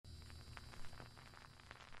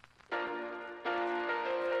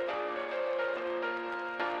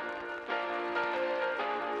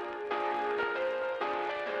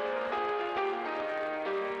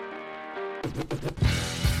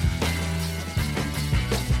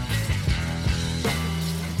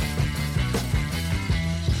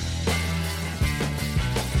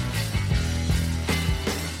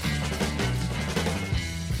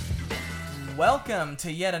Welcome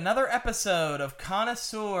to yet another episode of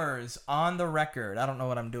Connoisseurs on the Record. I don't know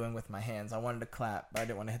what I'm doing with my hands. I wanted to clap, but I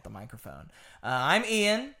didn't want to hit the microphone. I'm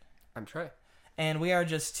Ian. I'm Trey. And we are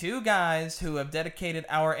just two guys who have dedicated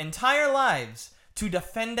our entire lives to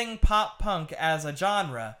defending pop punk as a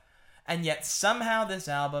genre, and yet somehow this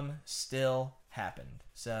album still happened.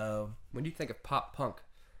 So, when you think of pop punk,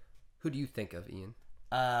 who do you think of, Ian?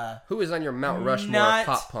 Who is on your Mount Rushmore of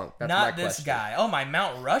pop punk? That's not my question. This guy. Oh, my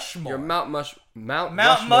Mount Rushmore. Your Mount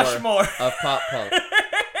Rushmore of pop punk.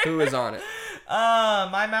 Who is on it?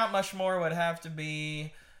 My Mount Rushmore would have to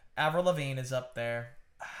be Avril Lavigne is up there.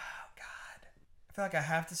 Oh God, I feel like I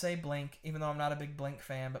have to say Blink, even though I'm not a big Blink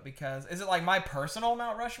fan. But because is it like my personal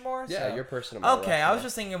Mount Rushmore? Yeah, your personal. Mount Rushmore. I was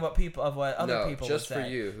just thinking what other people just would say. for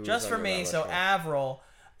you. Who just for me. So Avril.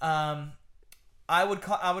 I would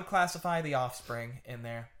classify The Offspring in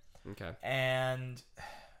there. Okay. And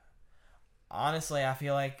honestly, I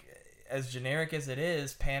feel like as generic as it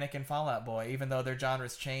is, Panic and Fall Out Boy, even though their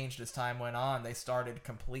genres changed as time went on, they started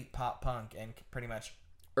complete pop punk and pretty much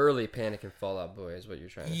early Panic and Fall Out Boy is what you're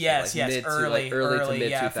trying to say. Yes, early to mid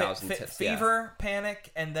yeah. 2000s. Fever,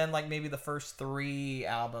 Panic, and then like maybe the first 3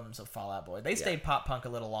 albums of Fall Out Boy. They stayed pop punk a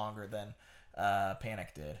little longer than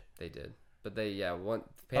Panic did. They did. But they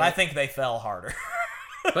But I think they fell harder.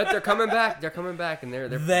 But they're coming back. They're coming back, and they're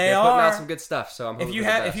putting out some good stuff. So I'm hoping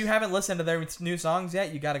if you haven't listened to their new songs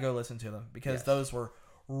yet, you got to go listen to them because those were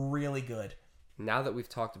really good. Now that we've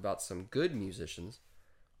talked about some good musicians,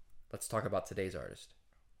 let's talk about today's artist.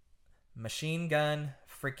 Machine Gun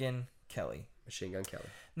freaking Kelly. Machine Gun Kelly.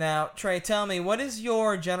 Now, Trey, tell me, what is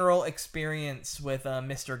your general experience with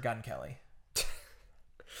Mr. Gun Kelly?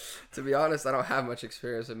 To be honest, I don't have much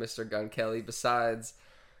experience with Mr. Gun Kelly besides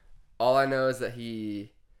all I know is that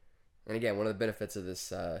he, and again, one of the benefits of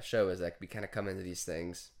this show is that we kind of come into these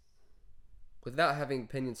things without having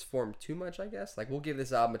opinions formed too much, I guess. Like, we'll give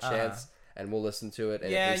this album a chance and we'll listen to it.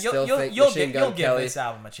 And yeah, if we still think Machine Gun give Kelly, this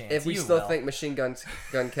album a chance. If we still think Machine Gun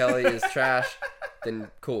Kelly is trash, then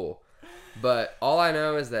cool. But all I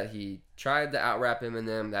know is that he tried to out-rap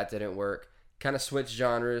Eminem. That didn't work. Kind of switched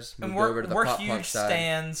genres, moved over to the pop punk side. We're huge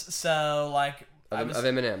stans, so like of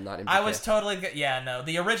Eminem, not MGK. I was totally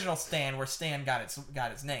the original Stan where Stan got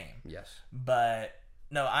its name. Yes, but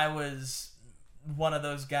no, I was one of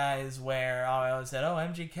those guys where I always said, "Oh,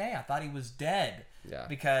 MGK, I thought he was dead." Yeah,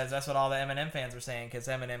 because that's what all the Eminem fans were saying because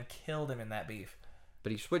Eminem killed him in that beef.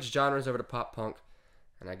 But he switched genres over to pop punk.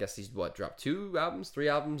 And I guess he's, dropped 2 albums, 3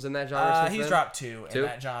 albums in that genre since He's then? dropped 2 in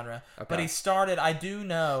that genre. Okay. But I do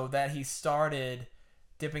know that he started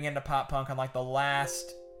dipping into pop punk on like the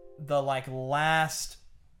last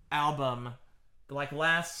album, the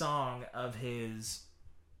last song of his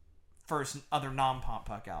first other non-pop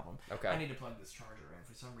punk album. Okay. I need to plug this charger in.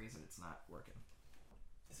 For some reason, it's not working.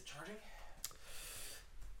 Is it charging?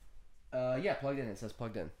 Yeah, plugged in. It says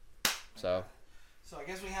plugged in. So I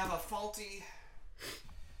guess we have a faulty...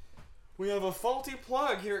 We have a faulty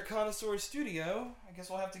plug here at Connoisseur Studio. I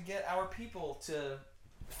guess we'll have to get our people to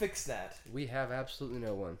fix that. We have absolutely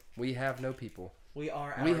no one. We have no people. We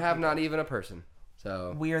have people. Not even a person.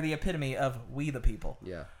 So we are the epitome of we the people.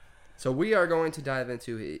 Yeah. So we are going to dive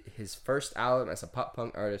into his first album as a pop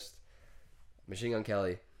punk artist, Machine Gun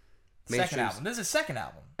Kelly. Second album. This is his second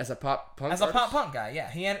album. As a pop punk artist? A pop punk guy,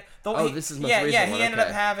 yeah. This is most recent Yeah, he one. ended up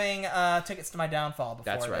having Tickets to My Downfall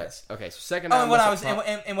before That's right. this. Okay, so second album.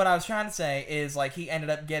 And what I was trying to say is like he ended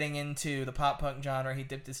up getting into the pop punk genre. He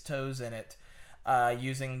dipped his toes in it,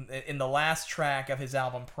 using in the last track of his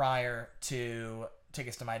album prior to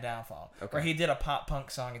Tickets to My Downfall, where he did a pop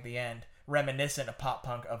punk song at the end, reminiscent of pop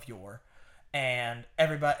punk of yore, and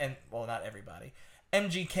not everybody.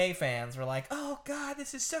 MGK fans were like, "Oh God,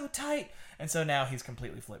 this is so tight," and so now he's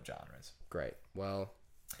completely flipped genres. Great. Well,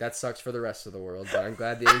 that sucks for the rest of the world, but I'm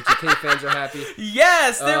glad the MGK fans are happy.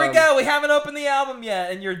 Yes, there we go. We haven't opened the album yet,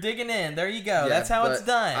 and you're digging in. There you go. Yeah, that's how it's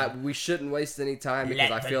done. We shouldn't waste any time because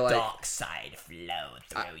I feel like the dark side flow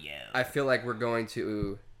through you. I feel like we're going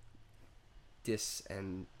to diss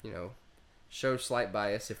and show slight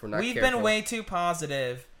bias if we're not. We've careful. been way too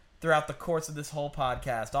positive throughout the course of this whole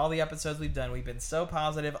podcast. All the episodes we've done, we've been so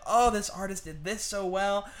positive. Oh, this artist did this so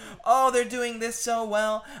well. Oh, they're doing this so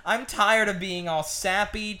well. I'm tired of being all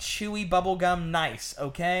sappy, chewy, bubblegum nice,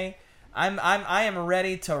 okay? I am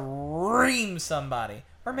ready to ream somebody.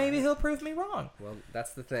 Or maybe he'll prove me wrong. Well,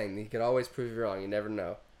 that's the thing. He could always prove you wrong. You never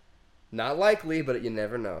know. Not likely, but you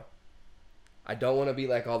never know. I don't want to be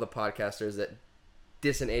like all the podcasters that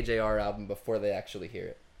diss an AJR album before they actually hear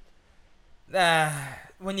it.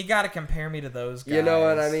 When you gotta compare me to those guys. You know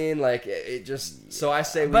what I mean? Like, it just... So I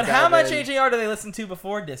say we But how much in. AJR do they listen to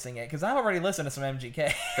before dissing it? Because I've already listened to some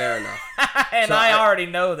MGK. Fair enough. And So I already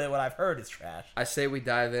know that what I've heard is trash. I say we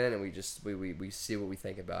dive in and we just... We see what we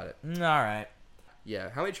think about it. All right. Yeah.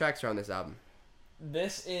 How many tracks are on this album?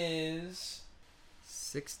 This is...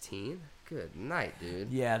 16? Good night,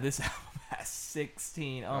 dude. Yeah, this album has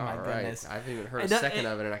 16. Oh, my goodness. I haven't even heard a second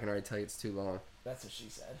of it, and I can already tell you it's too long. That's what she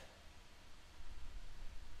said.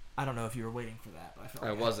 I don't know if you were waiting for that, but I felt I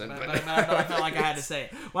like wasn't. But I felt like I had to say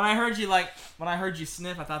it. When I heard you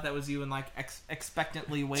sniff, I thought that was you and like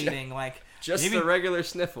expectantly waiting, like just the regular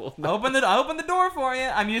sniffle. I opened the door for you.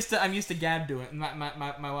 I'm used to Gab doing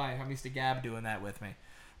my wife. I'm used to Gab doing that with me.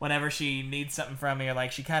 Whenever she needs something from me, or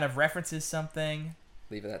like she kind of references something.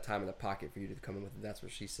 Leaving that time in the pocket for you to come in with the "that's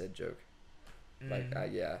what she said" joke. Like,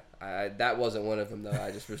 that wasn't one of them, though. I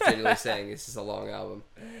just was genuinely saying this is a long album.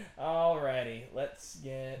 Alrighty, let's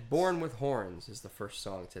get... Born with Horns is the first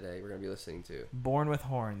song today we're going to be listening to. Born with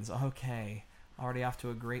Horns, okay. Already off to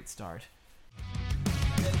a great start.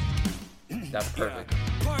 That's perfect.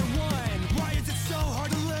 Part 1, why is it so hard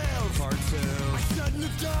to live? Part 2, I shouldn't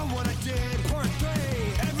have done what I did. Part 3,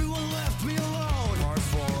 everyone left me alone. Part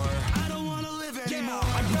 4, I don't want to live anymore.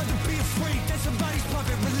 I'd rather be a freak than somebody's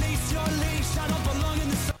puppet. Release your leash, I don't belong in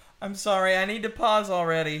this. I'm sorry, I need to pause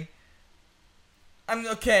already. I'm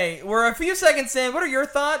okay. We're a few seconds in. What are your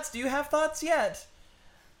thoughts? Do you have thoughts yet?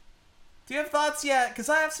 Because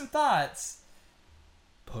I have some thoughts.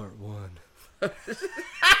 Part 1.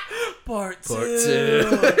 Part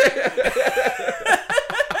 2.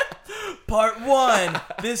 Part 1.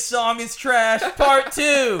 This song is trash. Part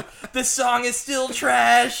 2. This song is still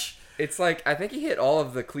trash. It's like, I think he hit all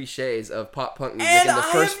of the cliches of pop punk music And in the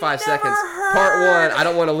first 5 seconds. heard Part 1, I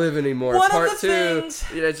don't want to live anymore. Part 2, things,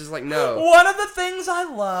 it's just like, no. One of the things I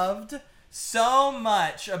loved so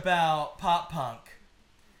much about pop punk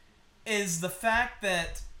is the fact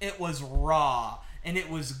that it was raw and it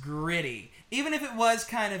was gritty. Even if it was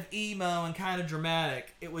kind of emo and kind of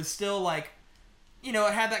dramatic, it was still like, it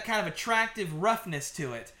had that kind of attractive roughness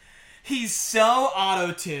to it. He's so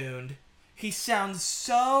auto-tuned. He sounds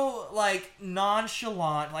so, like,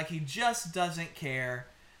 nonchalant, like he just doesn't care.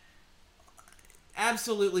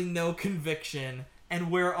 Absolutely no conviction, and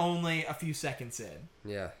we're only a few seconds in.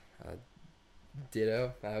 Yeah.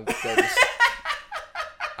 Ditto.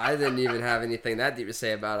 I didn't even have anything that deep to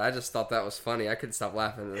say about it. I just thought that was funny. I couldn't stop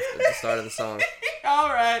laughing at the start of the song. All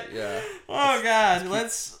right. Yeah. Oh, God.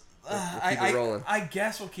 Let's keep it rolling. I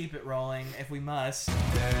guess we'll keep it rolling if we must.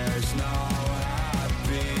 There's no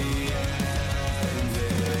happy endings.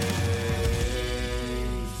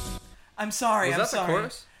 I'm sorry. Was I'm that sorry. the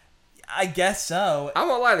chorus? I guess so. I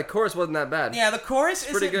won't lie, the chorus wasn't that bad. Yeah, the chorus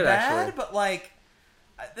isn't pretty good, bad, actually. but like,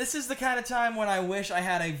 this is the kind of time when I wish I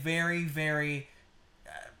had a very, very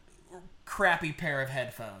crappy pair of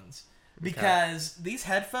headphones. Because these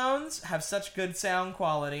headphones have such good sound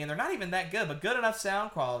quality, and they're not even that good, but good enough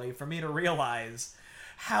sound quality for me to realize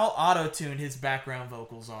how auto-tuned his background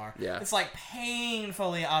vocals are. Yeah. It's like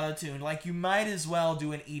painfully auto-tuned. Like you might as well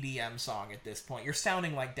do an EDM song at this point. You're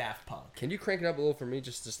sounding like Daft Punk. Can you crank it up a little for me?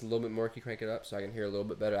 Just a little bit more. Can you crank it up so I can hear a little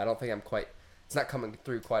bit better? I don't think I'm quite... It's not coming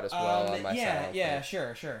through quite as well on my side. Yeah,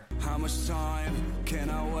 sure. How much time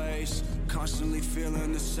can I waste? Constantly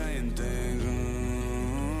feeling the same thing.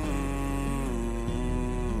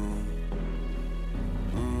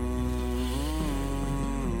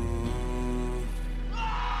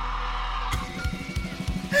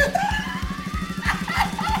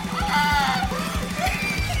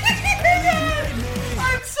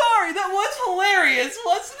 I'm sorry, that was hilarious,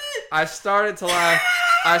 wasn't it? I started to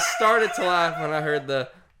laugh when I heard the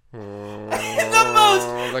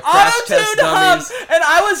The crash test auto-tuned hum, dummies. and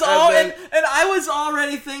I And was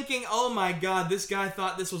already thinking, oh my god, this guy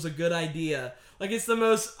thought this was a good idea. Like it's the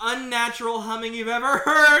most unnatural humming you've ever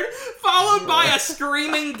heard, followed by a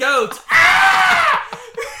screaming goat.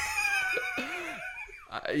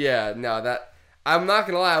 Yeah, no, that I'm not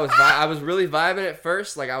gonna lie. I was really vibing at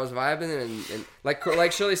first. Like I was vibing, and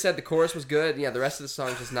like Shirley said, the chorus was good. Yeah, the rest of the song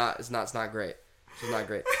is just not. It's not great. It's just not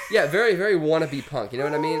great. Yeah, very very wannabe punk. You know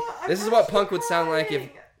what I mean? This is what punk would sound like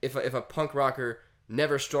if a punk rocker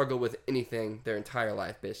never struggled with anything their entire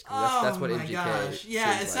life. Basically, that's what MGK. Gosh.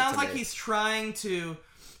 Yeah, it sounds like me. he's trying to.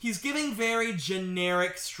 He's giving very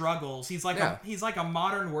generic struggles. He's like a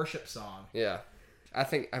modern worship song. Yeah. I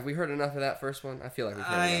think, have we heard enough of that first one? I feel like we've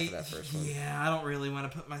heard enough of that first one. Yeah, I don't really want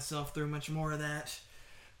to put myself through much more of that.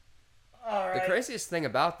 All right. The craziest thing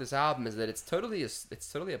about this album is that it's totally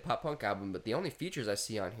a pop punk album, but the only features I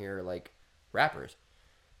see on here are like rappers.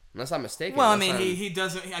 Unless I'm mistaken. Well, I mean, he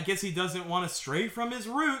doesn't. I guess he doesn't want to stray from his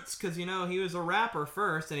roots because he was a rapper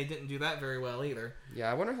first, and he didn't do that very well either.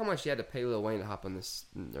 Yeah, I wonder how much he had to pay Lil Wayne to hop on this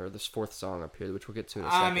fourth song up here, which we'll get to in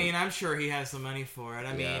a second. I mean, I'm sure he has the money for it.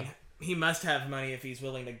 I mean, he must have money if he's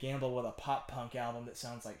willing to gamble with a pop punk album that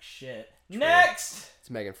sounds like shit. True. Next! It's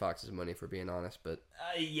Megan Fox's money, for being honest, but...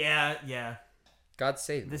 yeah. God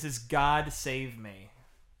Save Me. This is God Save Me.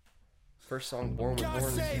 First song, Born with God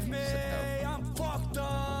Thorns. save me, I'm fucked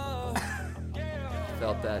up.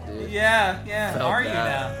 Felt that, dude. Yeah. Felt Are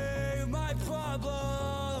that. you now? My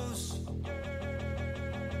problems.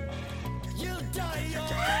 You die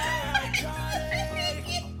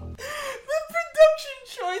The production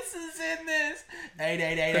choices in this.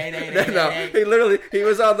 No, he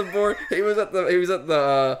was on the board. He was at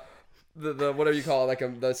the whatever you call it, like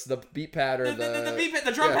the beat pad or the beat pad,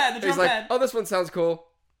 the drum pad, the drum He's like, pad. oh, this one sounds cool.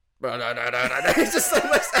 No. He's just like,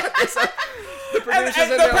 the producers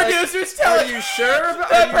and in the there like, producer's telling are you sure?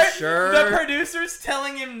 Are you sure? The producer's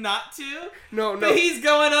telling him not to. No. But he's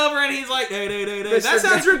going over and he's like, that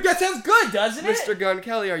sounds good, doesn't it? Mr. Gun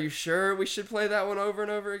Kelly, are you sure we should play that one over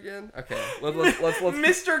and over again? Okay, let's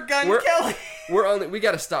Mr. Gun Kelly. We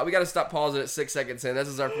gotta stop. We gotta stop pausing at 6 seconds in.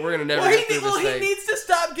 We're gonna never Well, get through this thing. he needs to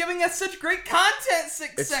stop giving us such great content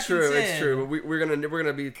 6 seconds in. It's true. But we're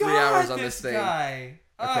gonna be 3 God, hours on this thing. Guy.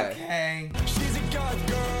 Okay. She's a god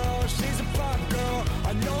girl, she's a pop girl.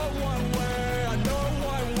 I know one way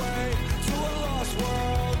to a lost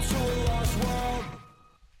world.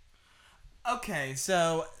 Okay,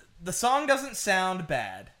 so the song doesn't sound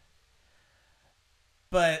bad,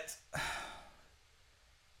 but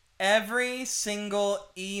every single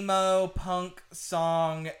emo punk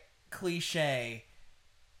song cliche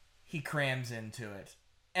he crams into it.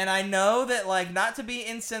 And I know that, like, not to be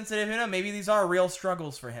insensitive, maybe these are real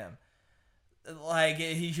struggles for him. Like,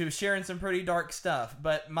 he was sharing some pretty dark stuff.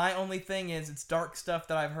 But my only thing is, it's dark stuff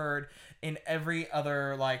that I've heard in every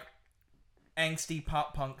other, like, angsty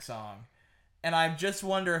pop punk song. And I just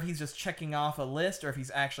wonder if he's just checking off a list or if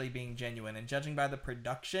he's actually being genuine. And judging by the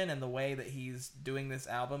production and the way that he's doing this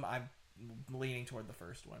album, I'm leaning toward the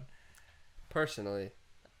first one. Personally,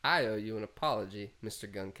 I owe you an apology,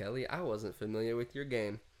 Mr. Gun Kelly. I wasn't familiar with your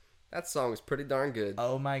game. That song was pretty darn good.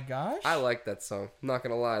 Oh my gosh. I like that song. I'm not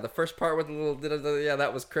going to lie. The first part with the little...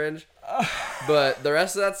 that was cringe. But the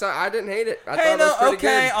rest of that song, I didn't hate it. I thought it was pretty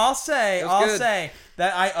good. I'll say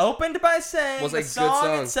that I opened by saying the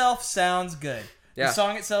song itself sounds good. Yeah. The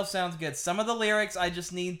song itself sounds good. Some of the lyrics, I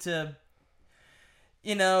just need to,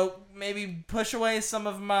 maybe push away some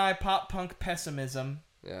of my pop punk pessimism.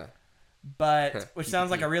 Yeah. But which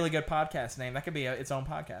sounds like a really good podcast name. That could be its own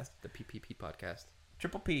podcast. The PPP podcast.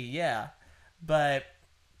 Triple P, yeah. But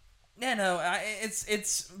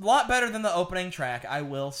it's a lot better than the opening track, I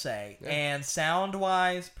will say. Yeah. And sound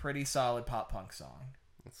wise, pretty solid pop punk song.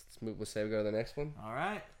 Let's move. We'll say we go to the next one. All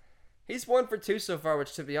right. He's 1 for 2 so far,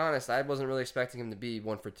 which, to be honest, I wasn't really expecting him to be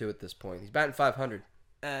 1 for 2 at this point. He's batting 500.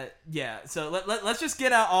 Yeah. So let's just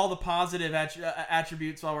get out all the positive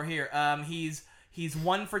attributes while we're here. He's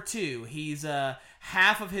 1 for 2. He's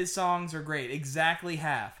half of his songs are great. Exactly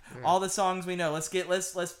half. Yeah. All the songs we know. Let's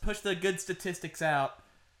push the good statistics out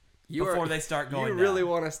before they start going down. You really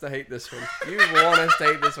want us to hate this one. You want us to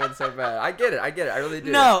hate this one so bad. I get it. I really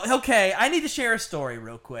do. No, okay. I need to share a story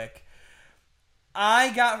real quick.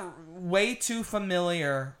 I got way too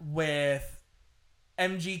familiar with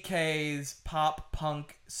MGK's pop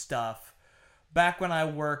punk stuff back when I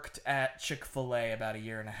worked at Chick-fil-A about 1.5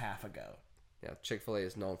 years ago. Yeah, Chick-fil-A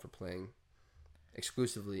is known for playing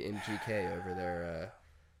exclusively MGK over their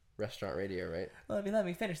restaurant radio, right? Well, if you let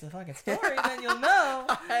me finish the fucking story, then you'll know.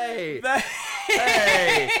 Hey!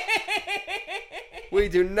 Hey! We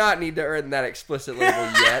do not need to earn that explicit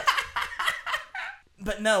label yet.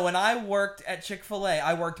 But no, when I worked at Chick-fil-A,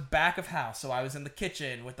 I worked back of house, so I was in the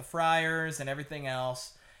kitchen with the fryers and everything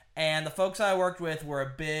else. And the folks I worked with were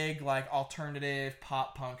a big, like, alternative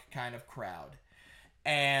pop punk kind of crowd.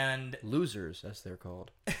 And losers, as they're called.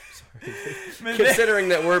 Sorry. Considering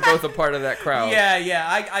that we're both a part of that crowd. Yeah,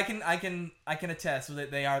 I can attest that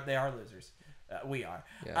they are losers. We are.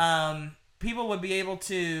 Yeah. People would be able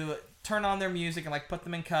to turn on their music and like put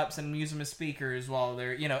them in cups and use them as speakers while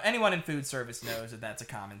they're, anyone in food service knows that that's a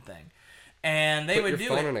common thing. And they would do it.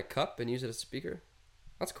 Put your phone in a cup and use it as a speaker?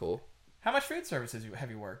 That's cool. How much food services have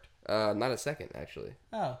you worked? Not a second, actually.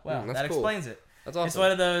 Oh, well, that cool. explains it. That's awesome. It's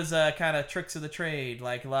one of those kind of tricks of the trade.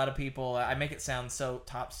 Like a lot of people, I make it sound so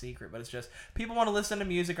top secret, but it's just people want to listen to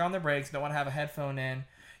music on their breaks, don't want to have a headphone in.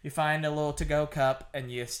 You find a little to-go cup,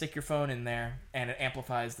 and you stick your phone in there, and it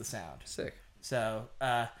amplifies the sound. Sick. So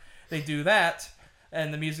they do that,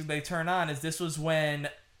 and the music they turn on is, this was when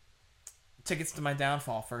Tickets to My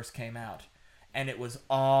Downfall first came out, and it was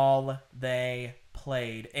all they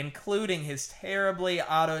played, including his terribly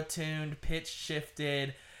auto-tuned,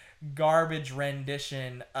 pitch-shifted, garbage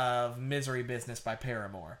rendition of Misery Business by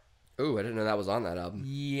Paramore. Ooh, I didn't know that was on that album.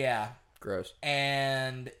 Yeah. Gross.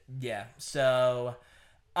 And, yeah, so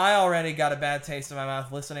I already got a bad taste in my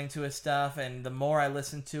mouth listening to his stuff, and the more I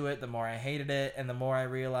listened to it, the more I hated it, and the more I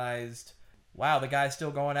realized, wow, the guy's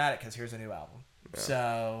still going at it, because here's a new album. Yeah.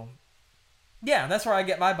 So, yeah, that's where I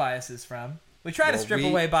get my biases from. We try to strip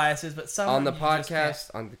away biases, but some on the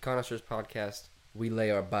podcast, on the Connoisseurs podcast, we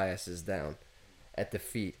lay our biases down at the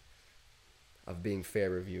feet of being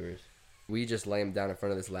fair reviewers. We just lay them down in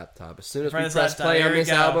front of this laptop. As soon as we press play on this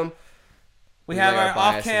album, we have our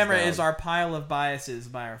off camera is our pile of biases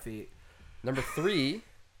by our feet. Number 3.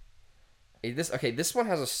 This one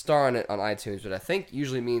has a star on it on iTunes, but I think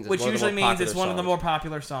usually means it's one of the more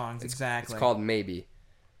popular songs. Exactly. It's called Maybe.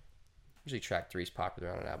 Usually track 3 is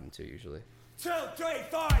popular on an album too. Usually. 2, 3,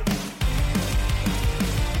 5.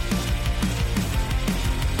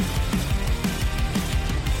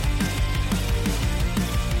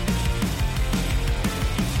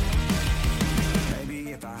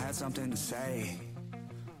 Something to say.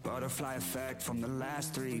 Butterfly effect from the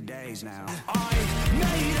last 3 days now. I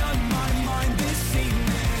made up my mind this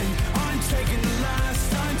evening. I'm taking the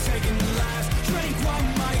last drink while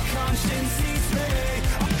my conscience eats me.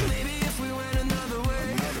 Maybe if we went another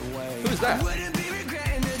way. Who's that? I wouldn't be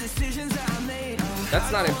regretting the decisions I made.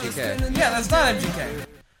 That's not MGK. Yeah, that's not MGK.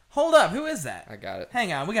 Hold up, who is that? I got it.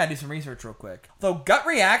 Hang on, we gotta do some research real quick. Though Gut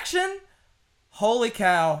Reaction, holy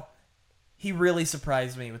cow. He really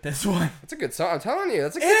surprised me with this one. That's a good song. I'm telling you,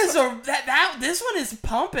 that's a good song. This one is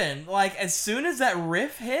pumping. Like, as soon as that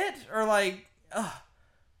riff hit, or like,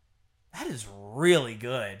 that is really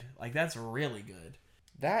good. Like, that's really good.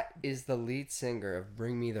 That is the lead singer of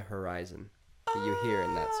Bring Me the Horizon that you hear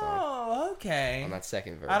in that song. Oh, okay. On that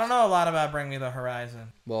second verse. I don't know a lot about Bring Me the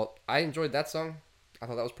Horizon. Well, I enjoyed that song. I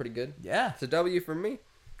thought that was pretty good. Yeah. It's a W from me.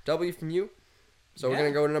 W from you. So we're going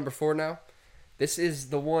to go to number 4 now. This is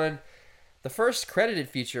the first credited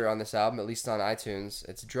feature on this album, at least on iTunes.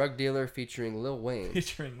 It's Drug Dealer featuring Lil Wayne.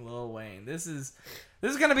 This is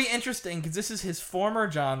going to be interesting because this is his former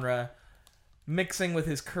genre mixing with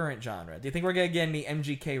his current genre. Do you think we're going to get any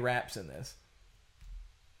MGK raps in this?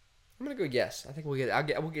 I'm going to go yes. I think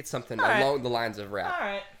we'll get something along the lines of rap. All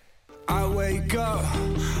right. I wake up,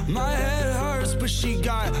 my head hurts, but she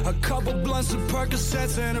got a couple blunts of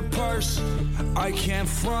Percocets in her purse. I can't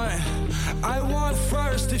front, I want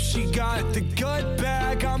first. If she got the good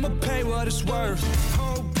bag, I'ma pay what it's worth.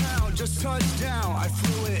 Whole pound, just touched down. I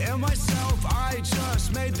flew it in myself, I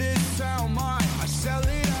just made this sound mine. I sell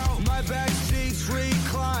it out, my back seats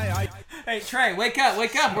recline. Hey Trey, wake up,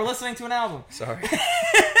 we're listening to an album. Sorry.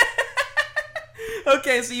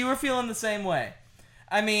 Okay, so you were feeling the same way.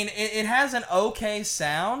 I mean, it has an okay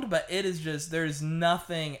sound, but it is just, there's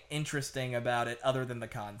nothing interesting about it other than the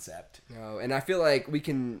concept. No, and I feel like we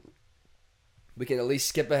can at least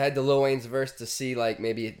skip ahead to Lil Wayne's verse to see, like,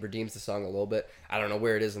 maybe it redeems the song a little bit. I don't know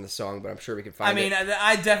where it is in the song, but I'm sure we can find it.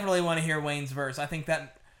 I definitely want to hear Wayne's verse. I think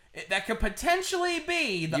that could potentially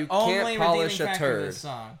be the only redeeming factor of this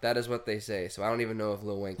song. That is what they say, so I don't even know if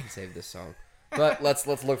Lil Wayne can save this song. But let's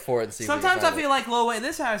look for it and see. Sometimes I feel like Lil Wayne.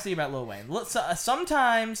 This is how I see about Lil Wayne.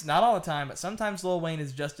 Sometimes, not all the time, but sometimes Lil Wayne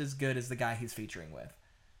is just as good as the guy he's featuring with.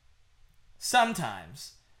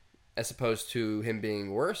 Sometimes, as opposed to him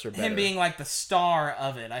being worse or better. Him being like the star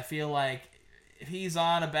of it. I feel like if he's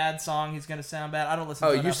on a bad song, he's gonna sound bad. I don't listen.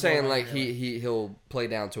 Oh, to you're saying like he'll play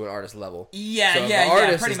down to an artist level. Yeah, so yeah, the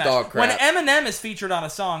artist pretty is much. Dog crap. When Eminem is featured on a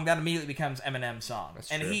song, that immediately becomes Eminem's song,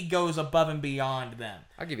 and true. he goes above and beyond them.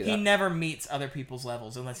 I'll give you He that. never meets other people's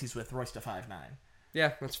levels unless he's with Royce da 5'9".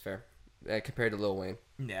 Yeah, that's fair. Compared to Lil Wayne.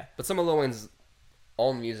 Yeah, but some of Lil Wayne's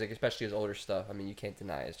own music, especially his older stuff, I mean, you can't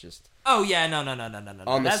deny it's just. Oh yeah, no.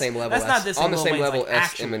 On the same level. That's not this. On the Lil same Wayne's, level like, as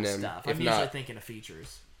actual Eminem. stuff. If I'm not, usually thinking of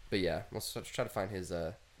features. But yeah, let's try to find his.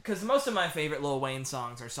 Because most of my favorite Lil Wayne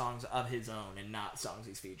songs are songs of his own and not songs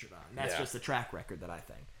he's featured on. That's just the track record that I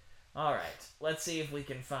think. All right, let's see if we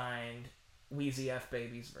can find Wheezy F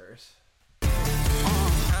Baby's verse.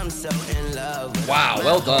 I'm so in love with wow,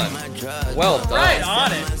 well done. Well done. Right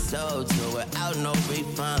on it. My soul to it, out no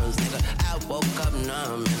refunds, nigga. I woke up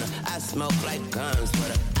numb, and I smoke like guns,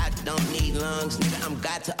 but I don't need lungs, nigga. I'm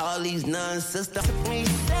got to all these nuns, sister. Took me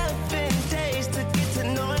 7 days to get to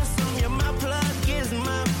know some. Yeah, my plug is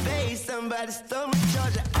my face. Somebody stole my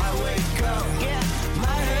charger. I wake up, yeah, my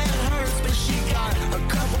head A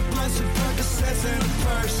couple blunts of Percocets in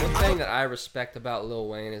a purse. One thing that I respect about Lil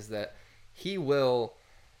Wayne is that he will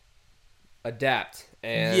adapt.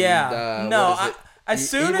 And, as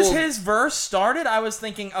soon as his verse started, I was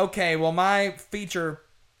thinking, okay, well, my feature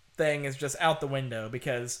thing is just out the window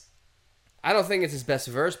because I don't think it's his best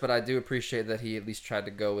verse, but I do appreciate that he at least tried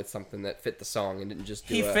to go with something that fit the song and didn't just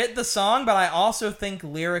do fit the song, but I also think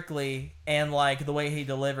lyrically and like the way he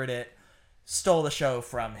delivered it stole the show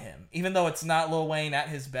from him. Even though it's not Lil Wayne at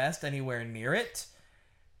his best anywhere near it,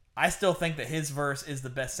 I still think that his verse is the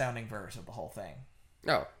best sounding verse of the whole thing.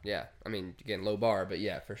 Oh, yeah. I mean, again, low bar, but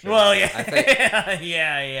yeah, for sure. Well, yeah. I think,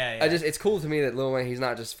 yeah. it's cool to me that Lil Wayne, he's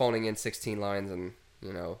not just phoning in 16 lines and,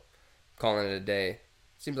 calling it a day.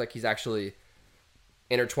 Seems like he's actually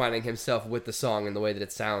intertwining himself with the song and the way that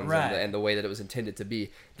it sounds right. and the way that it was intended to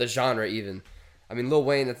be. The genre, even. I mean, Lil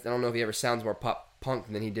Wayne, I don't know if he ever sounds more pop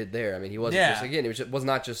punk than he did there. I mean, he wasn't was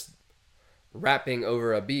not just rapping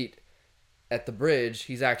over a beat at the bridge.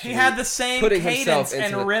 He had the same cadence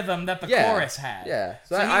and rhythm that the chorus had. Yeah,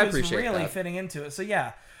 so I appreciate really that. Fitting into it. So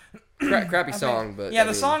yeah, crappy song, but yeah,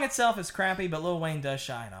 the song itself is crappy, but Lil Wayne does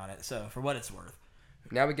shine on it. So for what it's worth.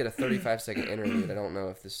 Now we get a 35-second interlude. I don't know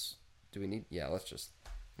if this. Do we need? Yeah, let's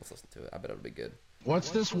listen to it. I bet it'll be good.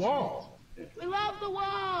 What's this wall? We love the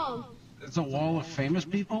wall. It's a wall of famous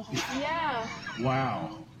people? Yeah.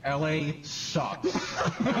 Wow. LA sucks.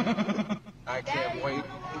 I can't wait.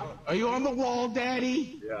 Are you on the wall,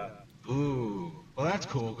 Daddy? Yeah. Ooh. Well, that's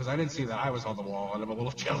cool, because I didn't see that I was on the wall, and I'm a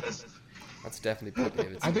little jealous. That's definitely Pete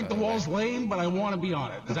Davidson. I think the wall's lame, but I want to be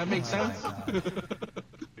on it. Does that make sense?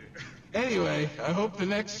 Anyway, I hope the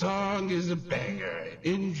next song is a banger.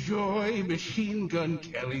 Enjoy Machine Gun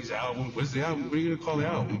Kelly's album. What's the album? What are you going to call the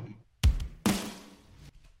album?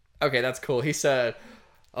 Okay, that's cool. He said,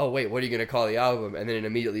 oh, wait, what are you going to call the album? And then it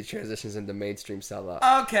immediately transitions into mainstream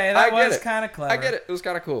Sellout. Okay, that was kind of clever. I get it. It was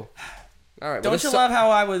kind of cool. All right. Don't you love how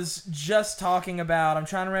I was just talking about, I'm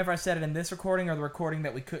trying to remember if I said it in this recording or the recording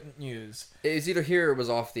that we couldn't use. It was either here or it was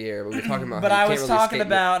off the air, but we were talking about but how I was talking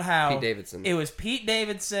about how Pete Davidson. It was Pete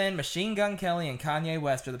Davidson, Machine Gun Kelly, and Kanye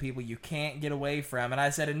West are the people you can't get away from. And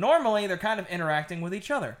I said, and normally they're kind of interacting with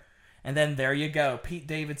each other. And then there you go. Pete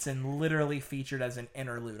Davidson literally featured as an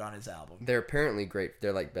interlude on his album. They're apparently great.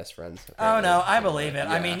 They're like best friends. Apparently. Oh no, I believe it.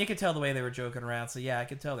 Yeah. I mean, you could tell the way they were joking around. So yeah, I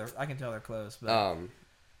can tell they're close.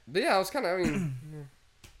 But yeah, I was kind of. I mean,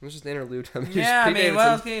 it was just an interlude. I mean, what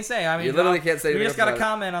else can you say? I mean, you literally can't say. You just got to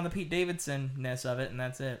comment on the Pete Davidson-ness of it, and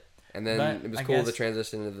that's it. And then it was cool to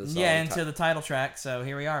transition into the song. Yeah, into the title track. So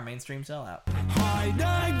here we are, mainstream Sellout. Hide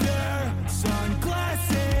under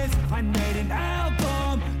sunglasses. I made an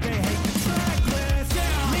album. They hate the track list.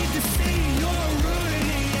 Yeah. Leave the scene, you're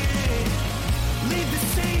ruining it. Leave the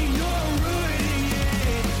scene, you're ruining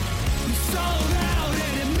it. You sold out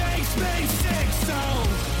and it makes me sick. So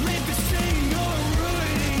leave the scene, you're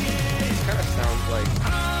ruining it. It kind of sounds like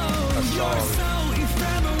a song so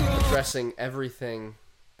ephemeral. addressing everything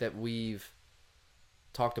that we've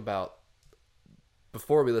talked about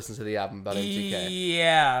before we listened to the album about MGK.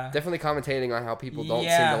 Yeah. Definitely commentating on how people don't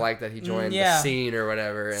seem to like that he joined the scene or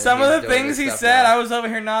whatever. And some of the things he said, I was over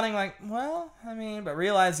here nodding like, well, I mean, but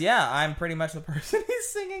realized, I'm pretty much the person he's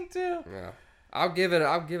singing to. Yeah. I'll give it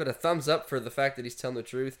a thumbs up for the fact that he's telling the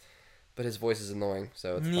truth, but his voice is annoying,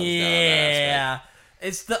 so it's thumbs down on that aspect.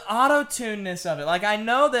 It's the auto-tune-ness of it. Like, I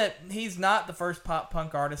know that he's not the first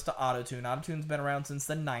pop-punk artist to auto-tune. Auto-tune's been around since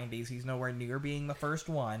the 90s. He's nowhere near being the first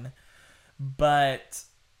one. But,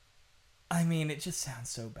 I mean, it just sounds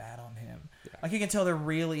so bad on him. Yeah. Like, you can tell they're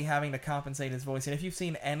really having to compensate his voice. And if you've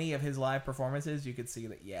seen any of his live performances, you could see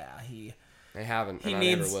that, he haven't, and I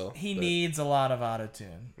never will. He needs a lot of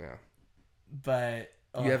auto-tune. Yeah. But...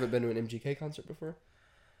 You haven't been to an MGK concert before?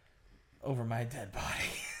 Over my dead body.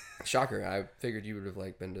 Shocker. I figured you would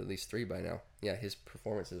have been to at least 3 by now. Yeah, his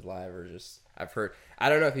performances live are just... I've heard... I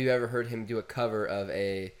don't know if you've ever heard him do a cover of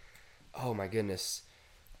a... Oh my goodness.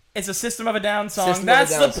 It's a System of a Down song.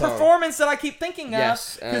 That's the performance that I keep thinking of.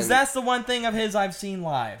 Yes. Because that's the one thing of his I've seen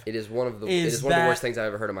live. It is one of the worst things I've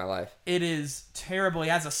ever heard in my life. It is terrible. He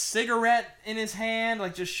has a cigarette in his hand.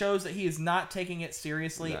 Just shows that he is not taking it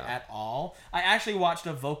seriously at all. I actually watched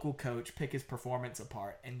a vocal coach pick his performance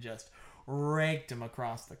apart and just... raked him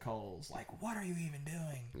across the coals. What are you even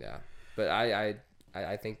doing? Yeah, but I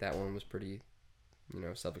think that one was pretty,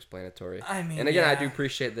 self-explanatory. I mean, and again, I do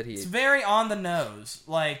appreciate that it's very on the nose.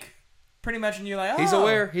 Pretty much, and you're like, oh, he's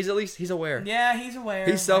aware. He's aware. Yeah, he's aware.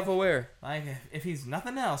 He's self-aware. If he's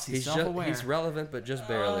nothing else, he's self-aware. He's relevant, but just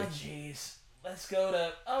barely. Oh, jeez. Let's go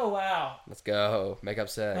to. Oh, wow. Let's go. Makeup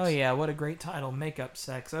Sex. Oh yeah, what a great title, Makeup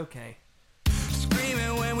Sex. Okay.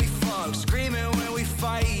 Screaming when we fuck, screaming when we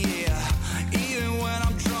fight, yeah. Even when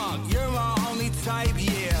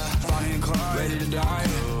climb. Ready to die,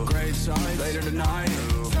 graveside, later tonight.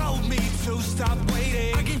 Told me to stop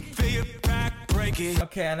waiting. I can feel your back breaking.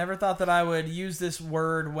 Okay, I never thought that I would use this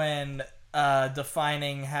word when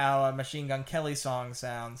defining how a Machine Gun Kelly song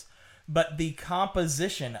sounds, but the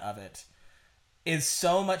composition of it is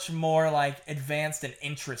so much more like advanced and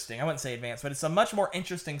interesting. I wouldn't say advanced, but it's a much more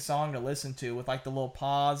interesting song to listen to with like the little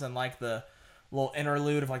pause and like the little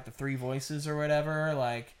interlude of like the three voices or whatever.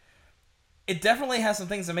 Like, it definitely has some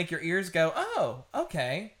things that make your ears go, "Oh,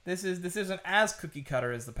 okay, this isn't as cookie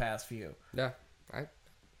cutter as the past few." Yeah,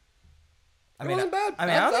 I mean, wasn't bad. I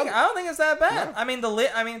don't think it's that bad. No. I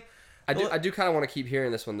mean, I do kind of want to keep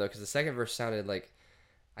hearing this one though, because the second verse sounded like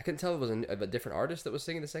I couldn't tell if it was a different artist that was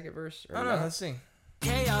singing the second verse. Or I don't know. Let's see.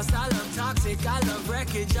 Chaos, I love toxic, I love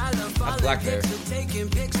wreckage, I love falling Black Bear. picture, taking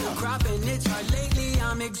pictures, cropping it hard lately,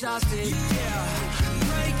 I'm exhausted. Yeah,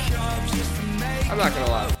 break up just to make I'm not gonna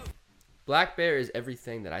lie. Black Bear is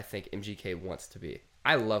everything that I think MGK wants to be.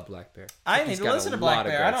 I love Black Bear. I think need he's to got listen a to Black lot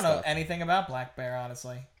of Bear. I great don't know stuff. anything about Black Bear,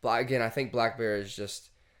 honestly. But again, I think Black Bear is just,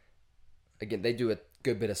 again, they do a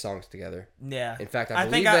good bit of songs together. Yeah. In fact, I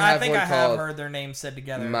believe think they have I one have called heard their names said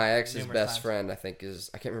together. My Ex's numerous Best times. Friend, I think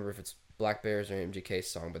I can't remember if it's Black Bear's or MGK's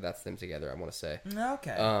song, but that's them together, I want to say.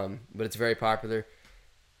 Okay. But it's very popular.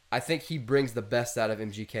 I think he brings the best out of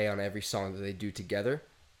MGK on every song that they do together,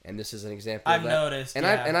 and this is an example I've of that. noticed, and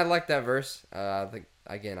yeah. I like that verse. I think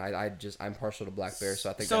again, I'm partial to Black Bear,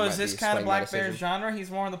 so I think. So that is might this be kind of swaying my Black Bear's decision. genre?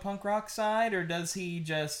 He's more on the punk rock side, or does he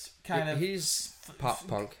just kind of? He's pop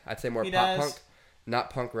punk. I'd say more He pop does? punk,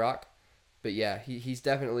 not punk rock. But yeah, he's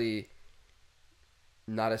definitely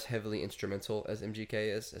not as heavily instrumental as MGK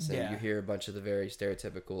is. As in Yeah. you hear a bunch of the very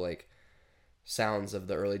stereotypical like sounds of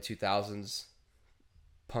the early 2000s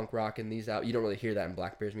punk rock in these out. You don't really hear that in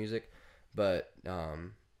Black Bear's music, but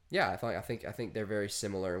yeah, I think they're very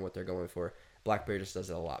similar in what they're going for. Black Bear just does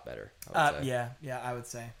it a lot better. I would say. Yeah, I would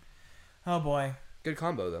say. Oh boy, Good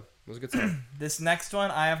combo though. It was a good song. this next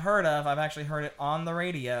one I have heard of. I've actually heard it on the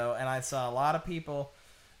radio, and I saw a lot of people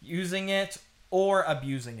using it or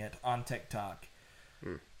abusing it on TikTok.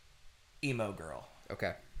 Emo Girl.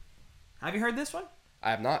 Okay, Have you heard this one?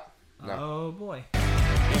 I have not. No. Oh boy.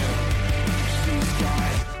 She's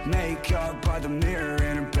got makeup by the mirror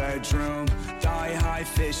in her bedroom, thigh-high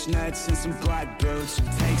fishnets and some black boots.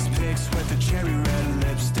 Takes pics with a cherry red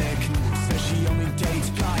lipstick. Says she only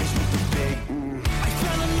dates guys with the big. I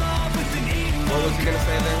fell in love with an emo. What was he gonna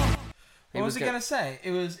say then? What was he gonna say?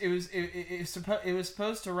 It was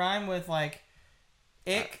supposed to rhyme with like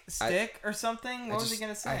stick or something. What was he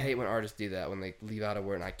gonna say? I hate when artists do that, when they leave out a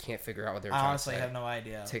word and I can't figure out what they're I trying honestly to say. have no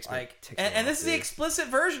idea. Takes me and off, this is the dude. explicit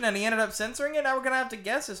version, and he ended up censoring it. Now we're gonna have to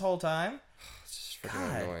guess this whole time. It's just freaking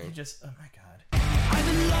God, annoying. you just, oh my god. I'm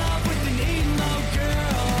in love with an emo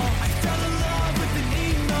girl. I fell in love with an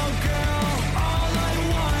emo girl. All I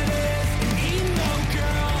want is an emo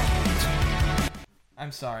girl.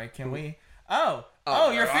 I'm sorry. Can we? Oh,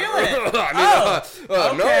 you're feeling it. No.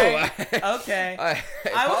 Okay. I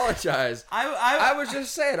apologize. I I was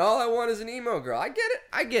just saying, all I want is an emo girl. I get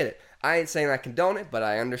it. I ain't saying I condone it, but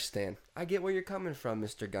I understand. I get where you're coming from,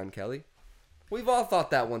 Mr. Gun Kelly. We've all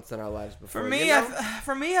thought that once in our lives before. For me, you know?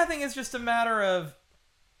 I think it's just a matter of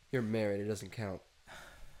You're married. It doesn't count.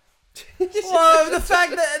 well, the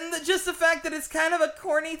fact that it's kind of a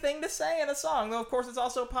corny thing to say in a song. Though of course it's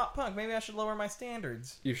also pop punk. Maybe I should lower my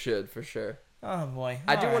standards. You should, for sure. Oh boy.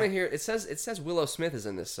 I do All want to right. hear. It says Willow Smith is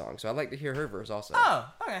in this song, so I'd like to hear her verse also. Oh,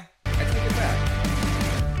 okay. I take it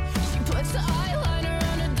back. She puts the eyeliner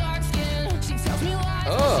on her dark skin. She tells me lies,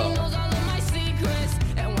 but Oh. she knows all of my secrets.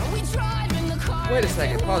 And when we drive in the car, Wait a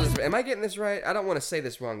second. Pause this. Am I getting this right? I don't want to say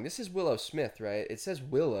this wrong. This is Willow Smith, right? It says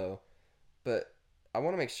Willow, but I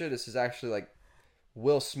want to make sure this is actually like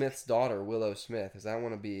Will Smith's daughter, Willow Smith, because I don't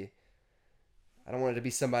want it to be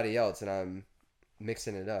somebody else, and I'm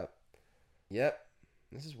mixing it up. Yep,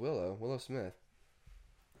 this is Willow Smith.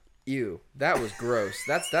 Ew, that was gross.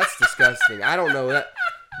 That's disgusting. I don't know that.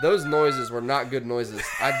 Those noises were not good noises.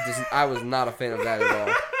 I was not a fan of that at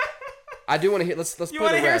all. I do want to hear. Let's You play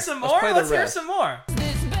want the to hear rest. some Let's more? play the Let's hear rest. some more.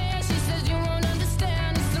 This band, she says you won't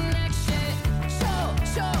understand. It's some next shit.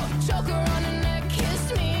 Choke her on her neck,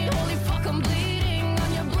 kiss me. Holy fuck, I'm bleeding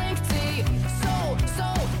on your blink tee.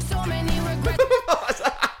 So many regrets.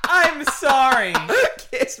 I'm sorry.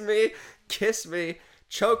 kiss me,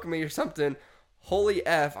 choke me or something. Holy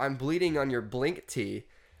F, I'm bleeding on your blink tee.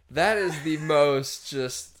 That is the most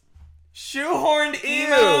just... Shoehorned Ew.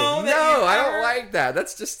 emo. No, that you I ever- don't like that.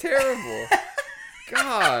 That's just terrible.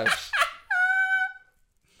 Gosh.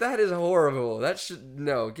 That is horrible. That should...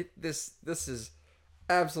 No, get this. This is...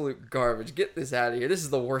 Absolute garbage. Get this out of here. This is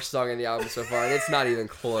the worst song in the album so far, and it's not even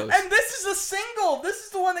close. And this is a single. This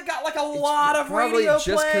is the one that got like a lot of probably radio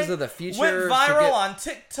just play. 'cause of the feature Went to viral get- on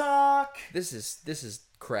TikTok. This is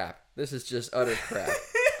crap. This is just utter crap.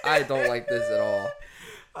 I don't like this at all.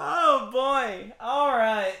 Oh boy. All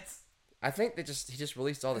right. I think he just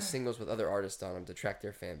released all the singles with other artists on them to track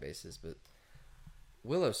their fan bases, but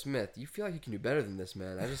Willow Smith, you feel like you can do better than this,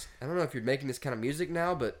 man. I don't know if you're making this kind of music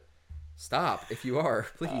now, but stop if you are,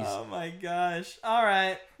 please. Oh my gosh. All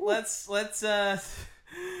right. Let's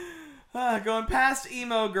going past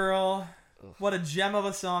Emo Girl. What a gem of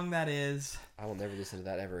a song that is. I will never listen to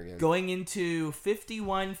that ever again. Going into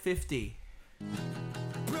 5150.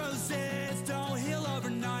 Bruises don't heal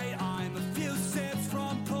overnight. I'm a few steps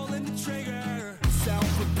from pulling the trigger.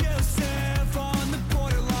 Self-abusive on the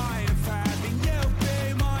borderline of having you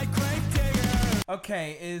be my grave digger.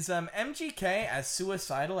 Okay, is MGK as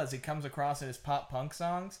suicidal as he comes across in his pop punk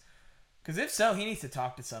songs? Because if so, he needs to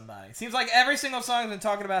talk to somebody. Seems like every single song has been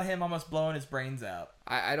talking about him almost blowing his brains out.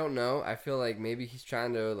 I don't know. I feel like maybe he's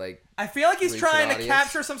trying to, like... I feel like he's reach trying an to audience.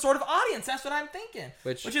 capture some sort of audience. That's what I'm thinking.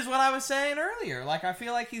 Which is what I was saying earlier. Like, I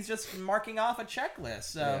feel like he's just marking off a checklist.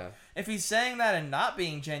 So, Yeah. if he's saying that and not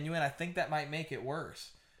being genuine, I think that might make it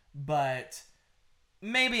worse. But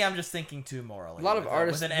maybe I'm just thinking too morally. A lot of with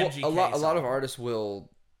artists... an well, MGK a lot song. of artists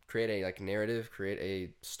will create a, like, narrative, create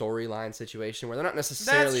a storyline situation where they're not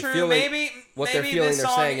necessarily That's true. feeling Maybe what they're maybe feeling, this they're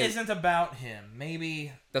song saying. isn't about him.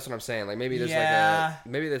 Maybe That's what I'm saying. Like, maybe there's Yeah. like a...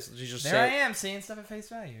 Maybe this... He's just there saying... I am seeing stuff at face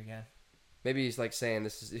value again. Maybe he's like saying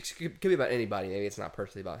this is... It could be about anybody. Maybe it's not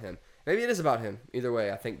personally about him. Maybe it is about him. Either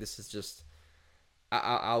way, I think this is just...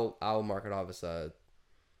 I'll mark it off as a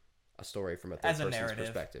story from a third As a person's narrative.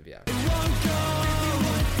 perspective. Yeah. Won't go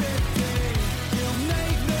 50. You'll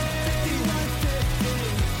make me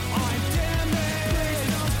 5150. I'm damaged.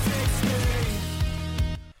 Don't fix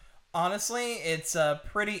me. Honestly, it's a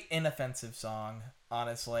pretty inoffensive song,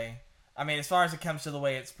 honestly. I mean, as far as it comes to the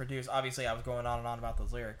way it's produced, obviously I was going on and on about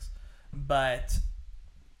those lyrics. But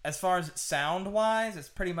as far as sound-wise, it's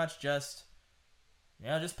pretty much just,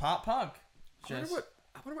 just pop punk. I wonder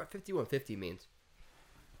what 5150 means.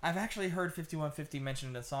 I've actually heard 5150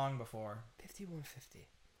 mentioned in a song before. 5150.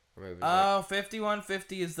 Or maybe it was Oh,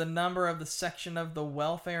 5150 is the number of the section of the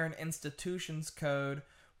Welfare and Institutions Code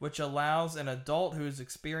which allows an adult who is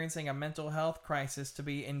experiencing a mental health crisis to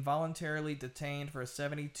be involuntarily detained for a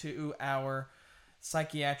 72-hour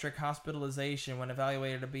psychiatric hospitalization when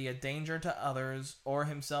evaluated to be a danger to others or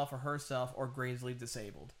himself or herself or gravely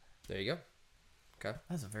disabled. There you go. Okay.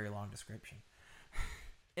 That's a very long description.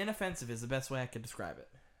 Inoffensive is the best way I could describe it.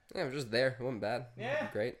 Yeah, it was just there. It wasn't bad. It Yeah.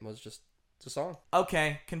 wasn't great. It was just... It's a song.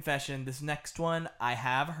 Okay, confession. This next one I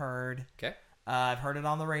have heard. Okay. I've heard it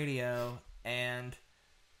on the radio, and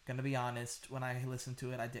gonna be honest, when I listened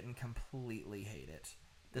to it, I didn't completely hate it.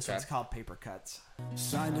 This Okay. one's called Paper Cuts.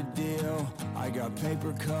 Signed a deal, I got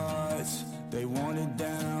paper cuts. They want it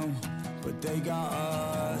down, but they got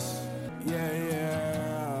us.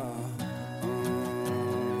 Yeah.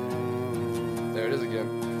 There it is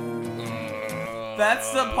again.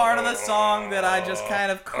 That's the part of the song that I just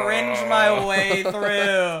kind of cringe my way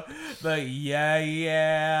through. The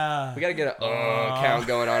yeah. We gotta get a count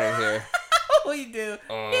going on in here. We do.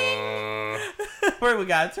 We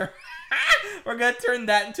gotta turn. We're gonna turn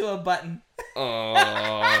that into a button.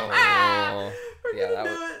 Oh. We're Yeah, gonna that do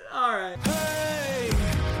was... it. All right. Hey,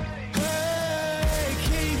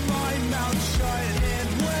 keep my mouth shut and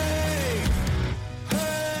wait.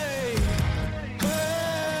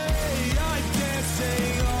 Hey, I'm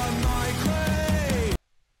dancing on my grave.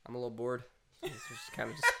 I'm a little bored. This was kind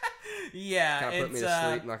of just... Yeah, Kinda put me it's, to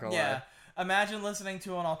sleep, not gonna lie. Imagine listening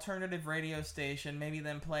to an alternative radio station, maybe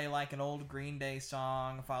then play like an old Green Day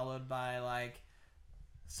song, followed by like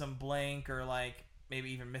some Blink or like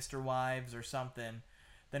maybe even Mr. Wives or something,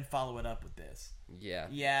 then follow it up with this. Yeah.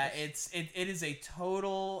 Yeah, it is a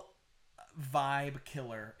total vibe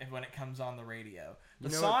killer when it comes on the radio. The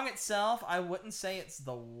You know song itself, I wouldn't say it's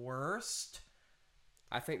the worst.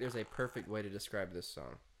 I think there's a perfect way to describe this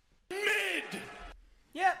song.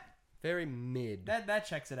 Yep, Very mid. that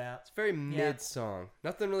checks it out. It's a very mid song.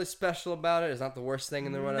 Nothing really special about it. It's not the worst thing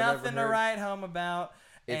in the world I've ever Nothing heard. to write home about.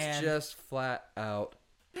 It's and just flat out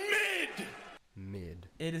mid.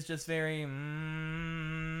 it is just very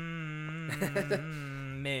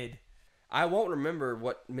mid. I won't remember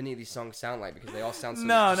what many of these songs sound like because they all sound so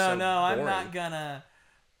No. just so I'm boring. not gonna.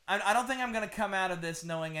 I don't think I'm gonna come out of this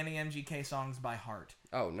knowing any MGK songs by heart.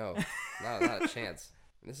 Oh no, not a chance.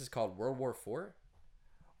 This is called World War IV.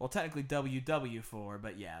 Well, technically WW4,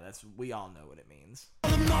 but yeah, we all know what it means.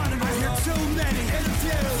 The monitor, here heard too many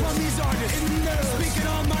interviews from these artists in the news speaking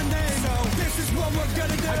on my name. So this is what we're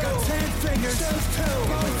gonna do. I got 10 fingers, choose 2,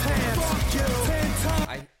 both hands. Fuck you, 10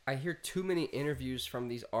 times. I hear too many interviews from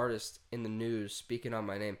these artists in the news speaking on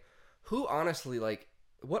my name. Who honestly, like,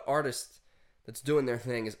 what artist that's doing their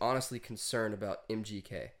thing is honestly concerned about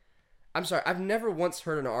MGK? I'm sorry, I've never once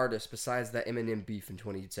heard an artist besides that Eminem beef in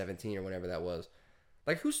 2017 or whatever that was.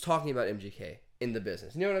 Like, who's talking about MGK in the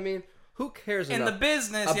business? You know what I mean? Who cares in enough the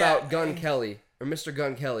business about Gun Kelly or Mr.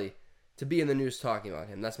 Gun Kelly to be in the news talking about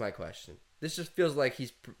him? That's my question. This just feels like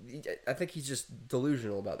I think he's just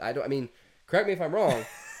delusional about that. I mean, correct me if I'm wrong,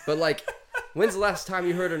 but like, when's the last time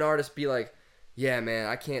you heard an artist be like, yeah, man,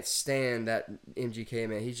 I can't stand that MGK,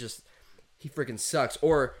 man. He freaking sucks.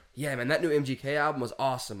 Or, yeah, man, that new MGK album was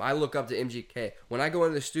awesome. I look up to MGK. When I go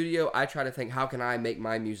into the studio, I try to think, how can I make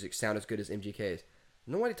my music sound as good as MGK's?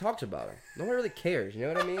 Nobody talks about him. Nobody really cares. You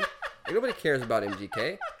know what I mean? Like, nobody cares about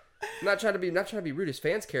MGK. I'm not trying to be rude. His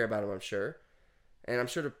fans care about him, I'm sure. And I'm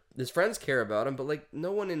sure his friends care about him. But, like,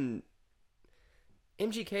 no one in...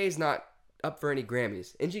 MGK is not up for any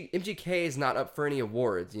Grammys. MGK is not up for any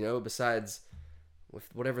awards, you know, besides with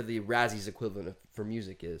whatever the Razzies equivalent for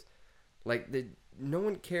music is. Like, no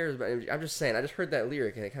one cares about MGK. I'm just saying, I just heard that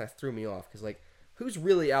lyric and it kind of threw me off. Because, like, who's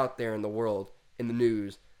really out there in the world, in the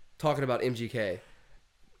news, talking about MGK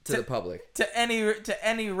to the public? To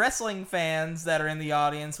any wrestling fans that are in the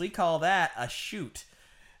audience, we call that a shoot.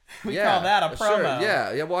 We call that a promo.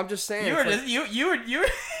 Sure. Yeah. Well, I'm just saying. You were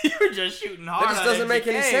just shooting hard. That just doesn't make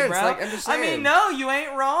any sense. Bro. Like, I'm just saying. I mean, no, you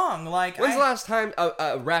ain't wrong. Like, when's the last time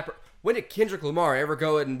a rapper? When did Kendrick Lamar ever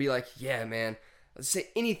go ahead and be like, yeah, man, let's say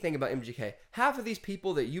anything about MGK? Half of these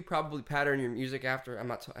people that you probably pattern your music after. I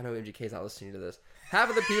know MGK's not listening to this. Half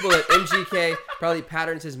of the people that MGK probably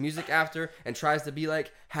patterns his music after and tries to be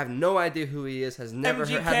like have no idea who he is, have never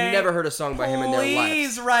heard a song by him in their life.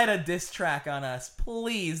 Please write a diss track on us.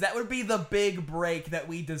 Please. That would be the big break that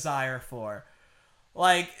we desire for.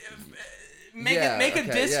 Like, make a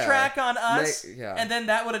diss track on us, and then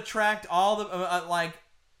that would attract all the,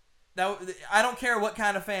 I don't care what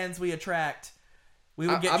kind of fans we attract. We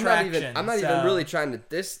would get traction. I'm not even really trying to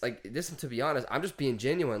diss, to be honest. I'm just being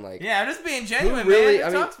genuine. Like, yeah, I'm just being genuine, really,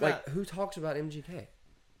 man. Who talks about MGK?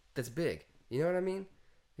 That's big. You know what I mean?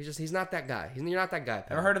 He's not that guy. You're not that guy,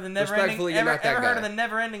 pal. Ever heard of the never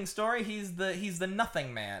ending story? He's the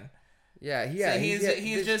nothing man. Yeah. So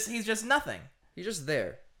he's just nothing. You're just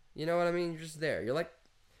there. You know what I mean? You're just there. You're like,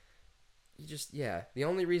 The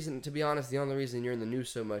only reason, to be honest, you're in the news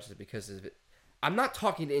so much is because of it. I'm not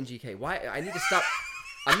talking to NGK. Why? I need to stop.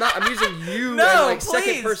 I'm using you and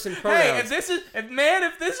second person pronouns. Hey, if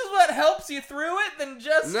this is what helps you through it, then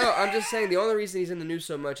just no. I'm just saying the only reason he's in the news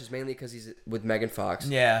so much is mainly because he's with Megan Fox.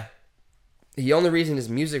 Yeah. The only reason his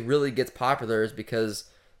music really gets popular is because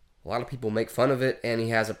a lot of people make fun of it, and he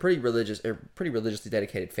has a pretty religiously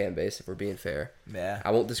dedicated fan base. If we're being fair, yeah,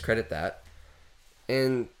 I won't discredit that.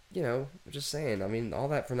 And you know, I'm just saying. I mean, all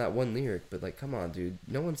that from that one lyric, but like, come on, dude.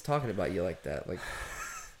 No one's talking about you like that. Like,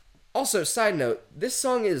 also, side note, this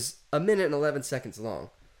song is 1 minute and 11 seconds long.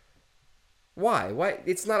 Why?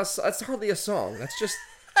 It's not it's hardly a song. That's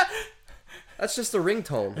just a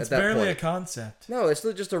ringtone. It's at that barely point. A concept. No, it's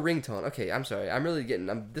just a ringtone. Okay, I'm sorry. I'm really getting.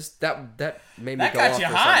 That made me that go got off you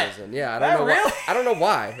for high. some reason. Yeah, I don't know. Really? I don't know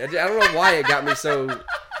why. I don't know why it got me so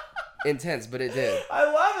intense, but it did. I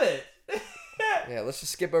love it. Yeah, let's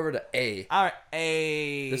just skip over to A. All right,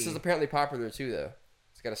 A. This is apparently popular too, though.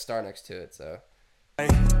 It's got a star next to it, so. Hey,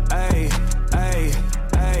 hey, hey,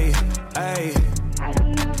 hey. I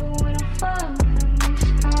don't know what I'm from.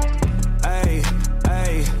 Hey,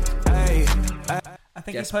 hey, hey. I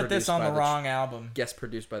think he put this on the wrong album. Guest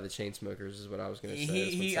produced by the Chainsmokers is what I was going to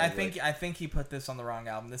say. I think he put this on the wrong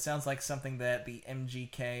album. This sounds like something that the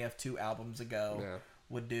MGK of 2 albums ago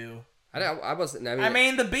would do. I wasn't. I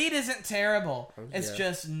mean, the beat isn't terrible. It's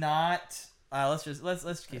just not. Let's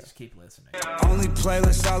just keep listening. Only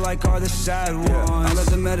playlists I like are the sad ones. I let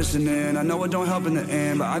the medicine in. I know it don't help in the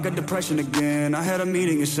end, but I got depression again. I had a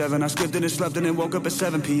meeting at 7. I skipped it and slept and then woke up at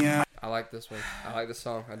 7 p.m. I like this one. I like this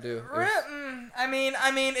song. I do. I mean,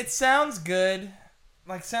 it sounds good.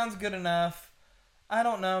 Like, sounds good enough. I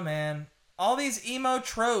don't know, man. All these emo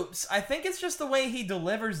tropes. I think it's just the way he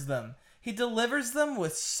delivers them. He delivers them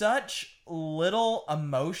with such little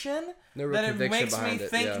emotion that it makes me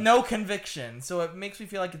think no conviction. So it makes me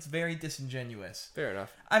feel like it's very disingenuous. Fair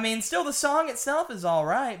enough. I mean, still the song itself is all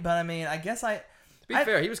right, but I mean, I guess To be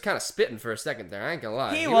fair, he was kind of spitting for a second there. I ain't gonna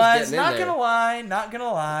lie. He was not gonna lie.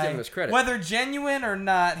 Give him his credit. Whether genuine or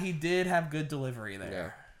not, he did have good delivery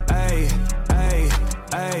there. Yeah. Hey, hey,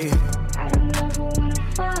 hey. I don't know what I'm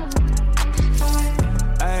from.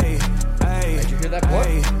 Hey,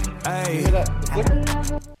 high. You hear that? The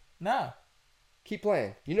flicker? No. Keep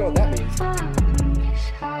playing. You know what that means.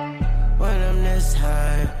 When I'm this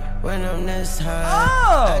high, when I'm this high.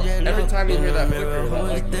 Oh! Every time you hear that flicker, that,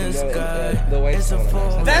 like, you know Lil Wayne's song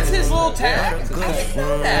on there. That's his little tag? Yeah, it's his I didn't tag.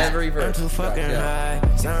 know that. Every verse. I'm too fucking Yeah.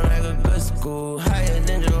 high. Sound like a good school, higher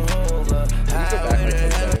than Jehovah. Can you go back like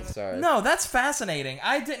 10 seconds? Sorry. No, that's fascinating.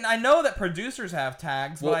 I know that producers have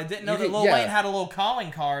tags, Well, but I didn't know you that can- Lil yeah. Wayne had a little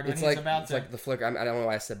calling card when It's he was like about it's to. like the flicker. I don't know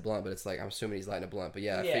why I said blunt, but it's like I'm assuming he's lighting a blunt. But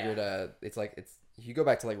yeah, I Yeah. figured it's if you go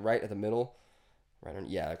back to like right at the middle, right on,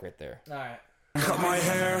 yeah, like right there. All right. Cut my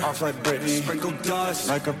hair off like Britney. Sprinkle dust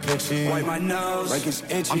like a pixie. Wipe my nose like it's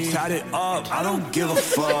itchy. I'm tatted up. I don't give a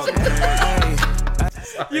fuck.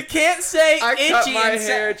 You can't say I itchy. cut my and say-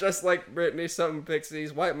 hair just like Britney. Something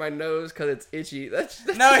pixies. Wipe my nose because it's itchy. That's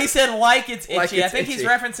No, he said like it's itchy. Like I it's think he's itchy.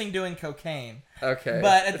 referencing doing cocaine. okay.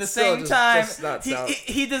 But at the It's still same just time, not sound-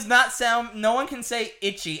 he does not sound. No one can say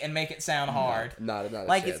itchy and make it sound hard. not a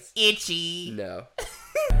Like chance. it's itchy. No.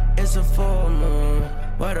 It's a full moon.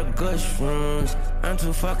 What a good shrooms. I'm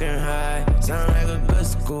too fucking high. Sound like a good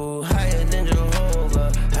school, higher than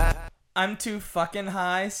Jehovah. I'm too fucking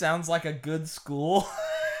high. Sounds like a good school.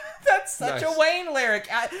 That's such Nice. a Wayne lyric.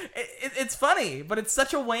 It's funny, but it's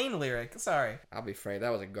such a Wayne lyric. Sorry. I'll be frank.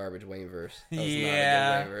 That was a garbage Wayne verse. That was Yeah. not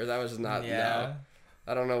a good Wayne verse. That was not. Yeah. No.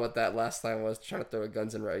 I don't know what that last line was. Trying to throw a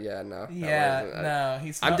Guns N' Roses. Yeah, no. that Yeah, wasn't-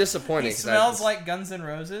 no. I'm disappointed. He 'cause I smells just- like Guns N'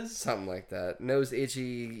 Roses. something like that. Nose itchy,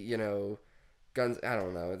 you know, guns. I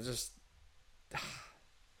don't know. It's just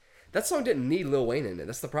that song didn't need Lil Wayne in it.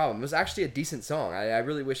 That's the problem. It was actually a decent song. I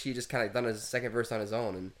really wish he just kind of done his second verse on his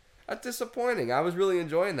own, and that's disappointing. I was really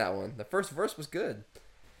enjoying that one. The first verse was good.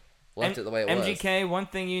 Left it the way it was. MGK, one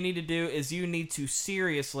thing you need to do is you need to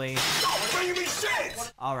seriously.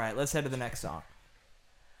 All right, let's head to the next song.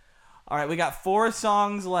 All right, we got 4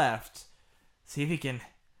 songs left. See if we can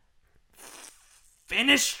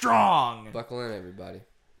finish strong. Buckle in, everybody.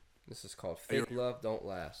 This is called Fake Love Don't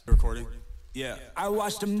Last. Recording? Yeah. I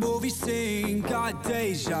watched a movie scene, got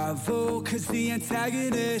deja vu, cause the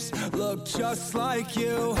antagonist looked just like you.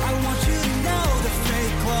 I want you to know that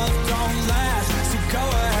fake love don't last. So go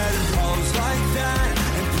ahead and pose like that,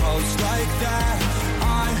 and pose like that.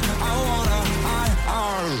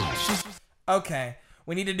 Okay,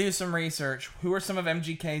 we need to do some research. Who are some of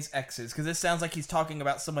MGK's exes? Because this sounds like he's talking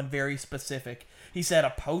about someone very specific. He said a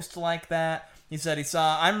post like that. He said he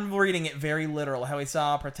saw, I'm reading it very literal, how he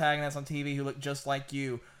saw a protagonist on TV who looked just like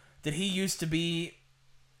you. Did he used to be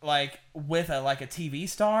like with a TV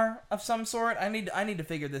star of some sort? I need to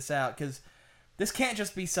figure this out, because this can't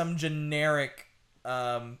just be some generic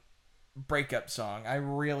breakup song. I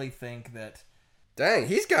really think that. Dang,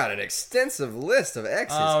 he's got an extensive list of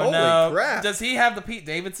exes. Oh Holy no! crap! Does he have the Pete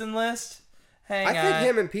Davidson list? Hang I think on.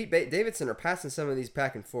 him and Pete Davidson are passing some of these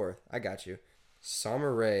back and forth. I got you.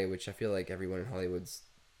 Summer Rae, which I feel like everyone in Hollywood's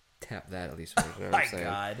tapped that at least once. You know what My I'm saying?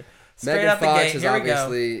 God! Straight Megan out the Fox gate. is Here we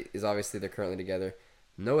go. obviously they're currently together.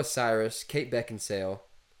 Noah Cyrus, Kate Beckinsale,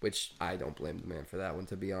 which I don't blame the man for that one,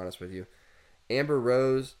 to be honest with you. Amber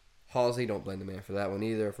Rose, Halsey, don't blame the man for that one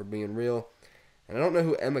either, if we're being real. And I don't know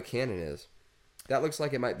who Emma Cannon is. That looks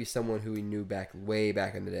like it might be someone who we knew way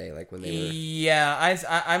back in the day, like when they were. Yeah,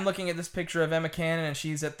 I'm looking at this picture of Emma Cannon, and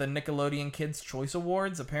she's at the Nickelodeon Kids' Choice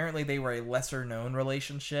Awards. Apparently, they were a lesser-known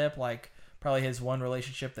relationship, like probably his one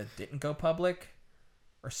relationship that didn't go public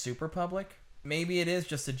or super public. Maybe it is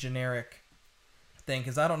just a generic thing,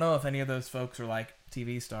 because I don't know if any of those folks are like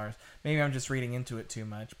TV stars. Maybe I'm just reading into it too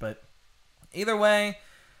much, but either way,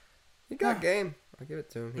 He got game. I'll give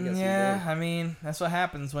it to him. He got some yeah, game. I mean, that's what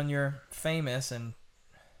happens when you're famous, and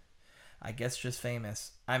I guess just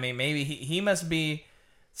famous. I mean, maybe he must be...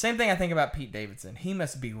 Same thing I think about Pete Davidson. He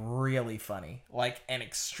must be really funny. Like, an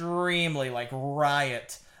extremely,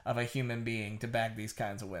 riot of a human being to bag these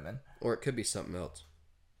kinds of women. Or it could be something else.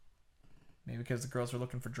 Maybe because the girls are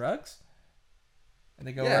looking for drugs? And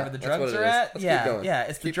they go Yeah, wherever the that's drugs what it are is. at? Let's keep Yeah, going. yeah,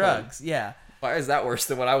 it's the Keep going. drugs. Yeah. Why is that worse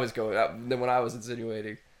than what I was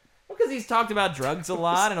insinuating? Well, because he's talked about drugs a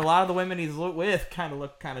lot, and a lot of the women he's with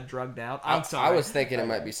look kind of drugged out. I'm sorry. I was thinking it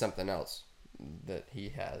might be something else that he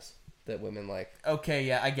has that women like. Okay,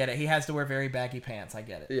 yeah, I get it. He has to wear very baggy pants. I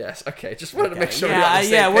get it. Yes, okay. Just wanted to make Okay, sure yeah, we're on the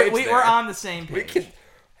same yeah, page we're there. on the same page. We can.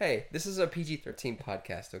 Hey, this is a PG-13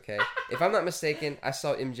 podcast, okay? If I'm not mistaken, I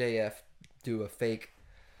saw MJF do a fake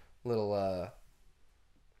little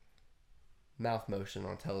mouth motion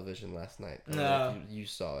on television last night. I don't know if you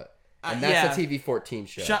saw it. And that's a TV-14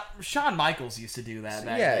 show. Shawn Michaels used to do that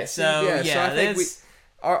back Yeah, then. see, So, yeah, so I think this-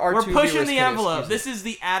 our we're two pushing viewers the can envelope. excuse This is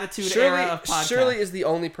the attitude it. era of podcast. Shirley is the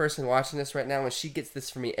only person watching this right now, and she gets this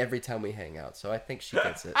from me every time we hang out. So I think she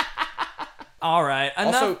gets it. All right.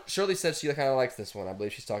 Enough. Also, Shirley said she kind of likes this one. I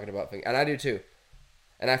believe she's talking about things, and I do too.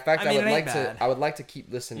 And in fact, I mean, would it ain't like bad. to. I would like to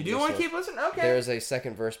keep listening. you to do this want to one. keep listening? Okay. There's a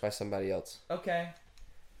second verse by somebody else. Okay.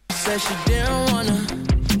 Said she didn't wanna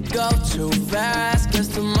go too fast, guess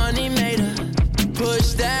the money made her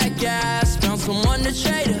push that gas, found someone to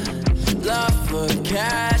trade her love for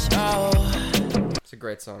cash. Oh, It's a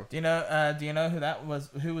great song. Do you know who that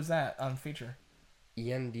was? Who was that on feature?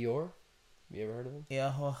 Ian Dior. You ever heard of him?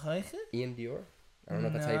 Yeah. Ian Dior. I don't know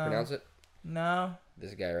if that's how you No. pronounce it. No.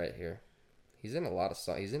 This guy right here. He's in a lot of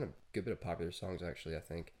songs. He's in a good bit of popular songs, actually, I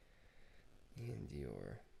think. Ian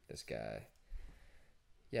Dior. This guy.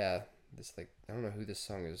 Yeah. This, like, I don't know who this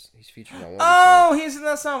song is. He's featured on one of these Oh, songs. he's in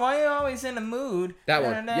that song. Why are you always in the mood? That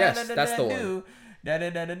one. Yes, that's the one.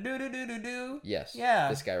 Do. Yes. Yeah.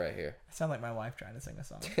 This guy right here. I sound like my wife trying to sing a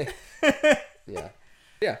song. Yeah.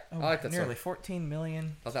 Yeah. I like that Nearly song. 14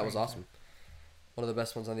 million. I thought that was awesome. One of the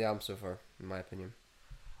best ones on the album so far, in my opinion.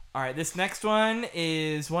 All right, this next one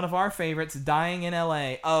is one of our favorites, Dying in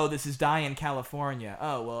L.A. Oh, this is Die in California.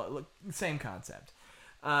 Oh, well, look, same concept.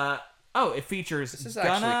 It features This is Gunna.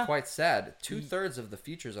 actually quite sad. 2/3 of the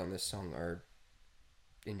features on this song are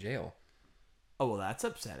in jail. Oh, well, that's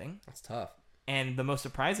upsetting. That's tough. And the most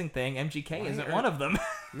surprising thing, MGK Why isn't are- one of them.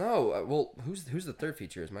 No, well, who's the third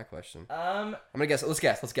feature is my question. Um, I'm gonna guess. Let's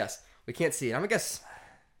guess. We can't see it. I'm gonna guess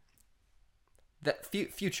that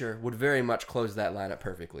Future would very much close that lineup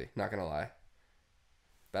perfectly. Not gonna lie,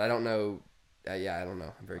 but I don't know. Yeah, I don't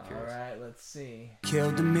know. I'm very all curious. right, let's see.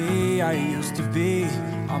 Killed me, I used to be.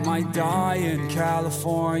 I might die in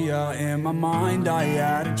California. In my mind, I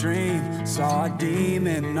had a dream. Saw a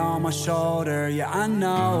demon on my shoulder. Yeah, I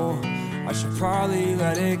know. I should probably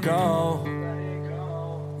let it go.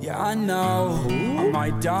 Yeah, I know. I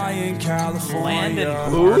might die in California.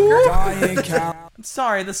 Landon Barker? Die in Cal.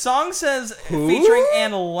 Sorry, the song says featuring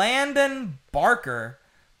and Landon Barker.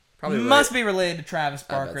 Probably Must right. be related to Travis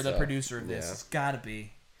I bet Barker, the so. producer of this. Yeah. It's gotta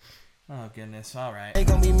be. Oh, goodness. All right. They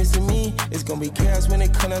gon' be missing me. It's gon' be chaos when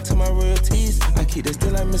it come down to my royalties. I keep it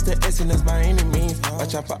still like Mr. S, and that's by any means.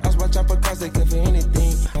 Watch out for us, watch out for cause they good for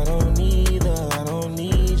anything. I don't need her, I don't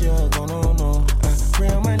need you. No, no, no. I pray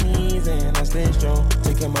on my knees and I stay strong.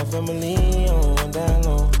 Taking my family on down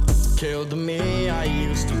low. Killed me, I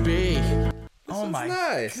used to be. Oh my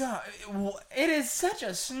nice. god. It is such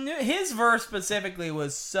a snooze. His verse specifically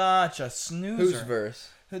was such a snoozer. Whose verse?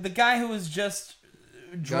 The guy who was just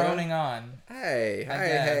droning on. Hey, I hey,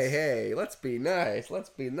 guess. hey! Let's be nice.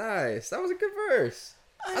 That was a good verse.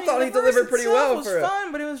 I mean, thought the he verse delivered pretty itself well was for it.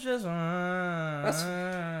 fun, but it was just.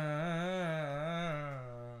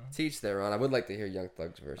 Teach there, Ron. I would like to hear Young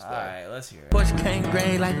Thug's verse though. All right, let's hear it. Bush came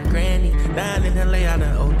gray like a granny. Down in LA, I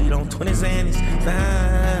done OD'd on 20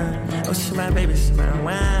 Xannies. Oh, she my baby, she my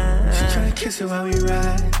wine. She tryna kiss it while we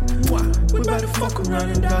ride. Why? We bout to fuck around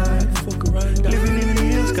and die. Living in the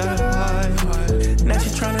hills, got high. Now she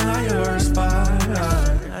tryna hire her spot.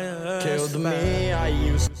 Killed me, I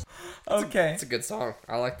used. Okay. It's a good song.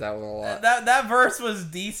 I like that one a lot. That verse was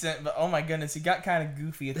decent, but oh my goodness, he got kind of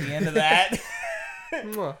goofy at the end of that.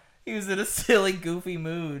 Mwah. He was in a silly, goofy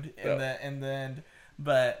mood in Yeah. the end.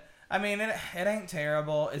 But I mean, it ain't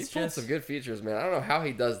terrible. He It's pulled just some good features, man. I don't know how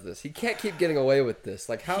he does this. He can't keep getting away with this.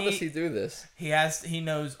 Like, how does he do this? he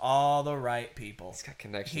knows all the right people. He's got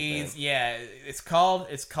connections. It's called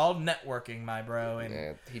networking, my bro, and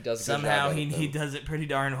Man, he does a good somehow job he with them. he does it pretty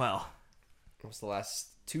darn well. What's the last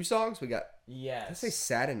two songs we got? Did I Yes. say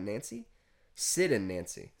Sad and Nancy? Sid and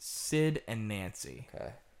Nancy. Sid and Nancy.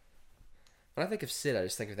 Okay. When I think of Sid, I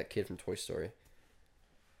just think of that kid from Toy Story.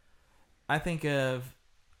 I think of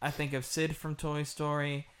Sid from Toy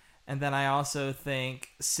Story, and then I also think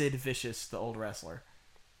Sid Vicious, the old wrestler.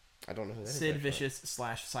 I don't know who that is. Sid actually. Vicious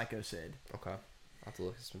 / Psycho Sid. Okay. I'll have to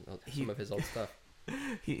look at some of his old stuff.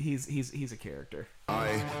 He's a character.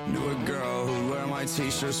 I knew a girl who wear my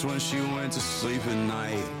t-shirts when she went to sleep at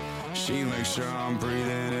night. She makes sure I'm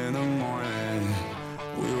breathing in the morning.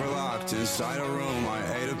 We were locked inside a room.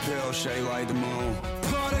 I ate a pill shaped like the moon.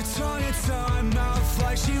 Put a tongue into my mouth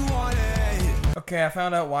like she wanted. Okay, I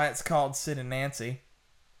found out why it's called Sid and Nancy.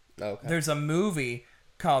 Okay. There's a movie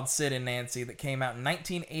called Sid and Nancy that came out in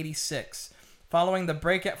 1986. Following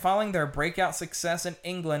their breakout success in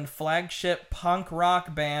England, flagship punk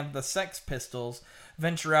rock band the Sex Pistols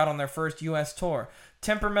venture out on their first U.S. tour.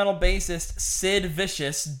 Temperamental bassist Sid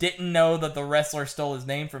Vicious didn't know that the wrestler stole his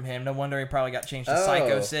name from him. No wonder he probably got changed to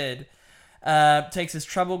Psycho Sid. Takes his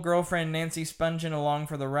troubled girlfriend Nancy Spungen along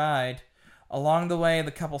for the ride. Along the way,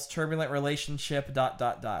 the couple's turbulent relationship...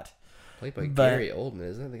 Played by Gary Oldman,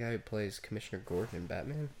 isn't it the guy who plays Commissioner Gordon in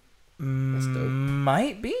Batman? That's dope.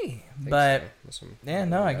 Might be, I think but so. That's some- yeah,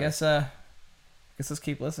 no, I guess guess let's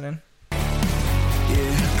keep listening.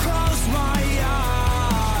 Close my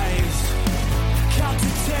eyes, count to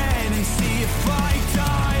 10 and see if I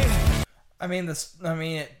die. I mean,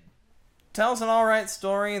 it tells an alright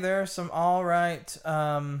story. There's some alright,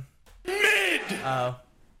 Mid! oh.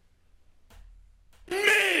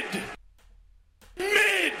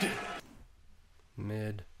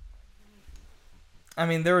 Mid. I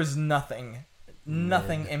mean, there was nothing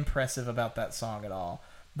impressive about that song at all.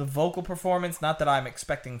 The vocal performance, not that I'm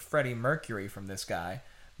expecting Freddie Mercury from this guy,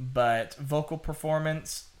 but vocal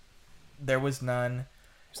performance, there was none.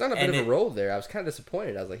 He's on a bit of a roll there. I was kind of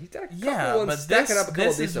disappointed. I was like, he's got a couple ones but stacking up a couple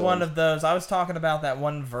this is decent one ones. of those. I was talking about that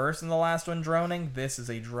one verse in the last one droning. This is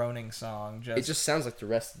a droning song. It just sounds like the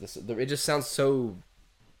rest of this. It just sounds so.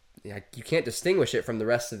 Like, you can't distinguish it from the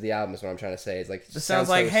rest of the album. Is what I'm trying to say. It's like This sounds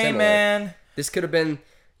like, so hey similar. man. This could have been.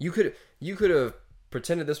 You could have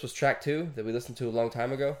pretended this was track 2 that we listened to a long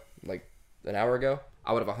time ago, like an hour ago.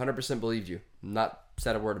 I would have 100% believed you. Not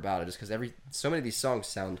said a word about it, just because so many of these songs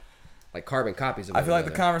sound like carbon copies of one I feel like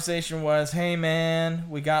the another. conversation was, hey man,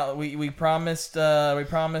 we promised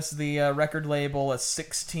the record label a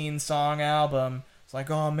 16 song album. It's like,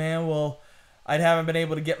 oh man, well, I haven't been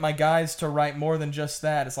able to get my guys to write more than just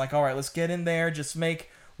that. It's like, all right, let's get in there, just make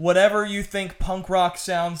whatever you think punk rock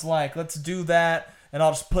sounds like. Let's do that, and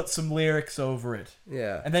I'll just put some lyrics over it.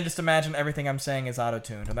 Yeah. And then just imagine everything I'm saying is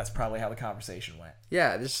auto-tuned, and that's probably how the conversation went.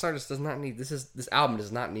 Yeah, this song just does not need. This album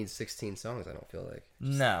does not need 16 songs. I don't feel like.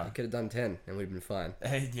 No. You could have done 10 and we'd been fine.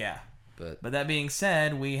 Yeah. But But that being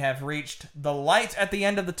said, we have reached the light at the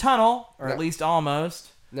end of the tunnel, or at least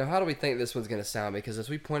almost. now, how do we think this one's gonna sound? Because as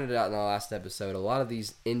we pointed out in our last episode, a lot of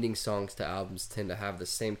these ending songs to albums tend to have the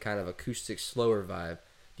same kind of acoustic, slower vibe.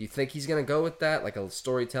 Do you think he's gonna go with that, like a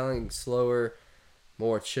storytelling, slower,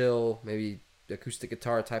 more chill, maybe acoustic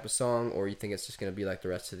guitar type of song, or you think it's just going to be like the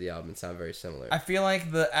rest of the album and sound very similar? I feel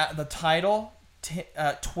like the title,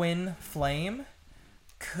 Twin Flame,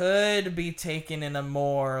 could be taken in a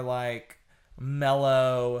more like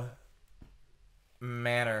mellow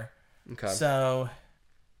manner. Okay. So,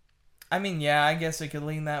 I mean, yeah, I guess it could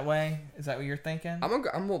lean that way. Is that what you're thinking? I'm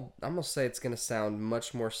gonna say it's gonna sound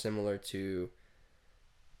much more similar to.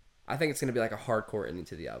 I think it's gonna be like a hardcore ending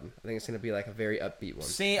to the album. I think it's gonna be like a very upbeat one.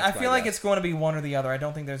 See, That's I feel my like guess. it's going to be one or the other. I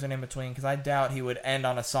don't think there's an in between because I doubt he would end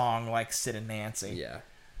on a song like Sid and Nancy. Yeah.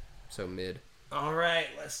 So mid. All right,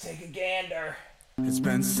 let's take a gander. It's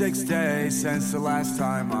been 6 days since the last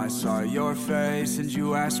time I saw your face and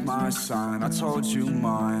you asked my sign. I told you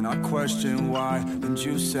mine, I questioned why, and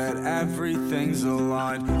you said everything's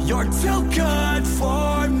aligned. You're too good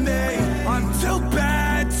for me, I'm too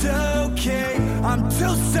bad to keep. I'm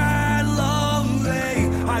too sad, lonely,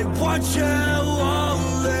 I want you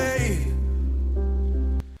only.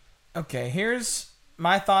 Okay, here's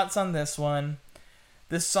my thoughts on this one.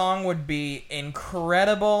 This song would be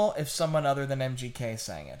incredible if someone other than MGK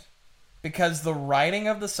sang it. Because the writing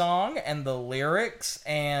of the song and the lyrics,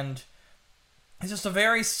 and it's just a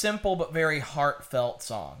very simple but very heartfelt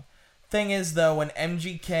song. Thing is, though, when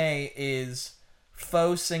MGK is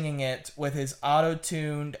faux singing it with his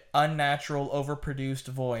auto-tuned, unnatural, overproduced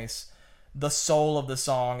voice, the soul of the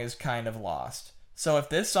song is kind of lost. So if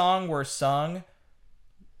this song were sung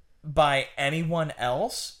by anyone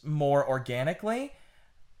else more organically,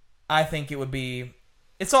 I think it would be...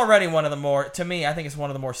 It's already one of the more... To me, I think it's one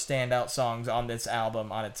of the more standout songs on this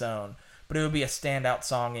album on its own. But it would be a standout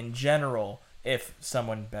song in general if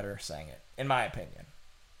someone better sang it, in my opinion.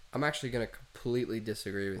 I'm actually gonna completely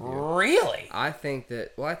disagree with you. Really? I think how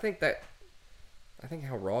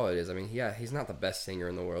raw it is. I mean, yeah, he's not the best singer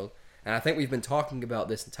in the world. And I think we've been talking about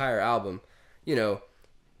this entire album. You know,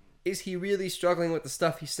 is he really struggling with the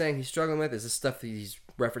stuff he's saying he's struggling with? Is the stuff that he's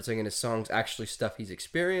referencing in his songs actually stuff he's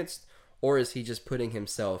experienced? Or is he just putting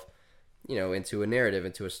himself, you know, into a narrative,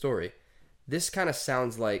 into a story? This kind of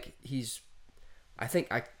sounds like he's... I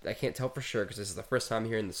can't tell for sure because this is the first time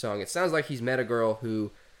hearing the song. It sounds like he's met a girl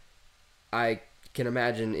who I can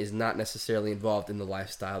imagine is not necessarily involved in the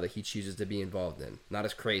lifestyle that he chooses to be involved in. Not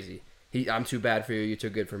as crazy. I'm too bad for you, you're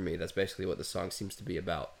too good for me. That's basically what the song seems to be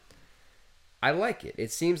about. I like it.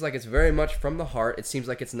 It seems like it's very much from the heart. It seems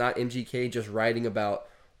like it's not MGK just writing about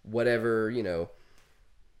whatever, you know,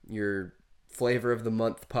 your flavor of the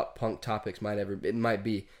month pop punk topics might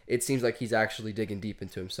be. It seems like he's actually digging deep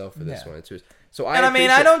into himself for this one. So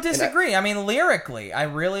I don't disagree. I mean, lyrically, I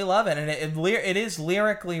really love it, and it is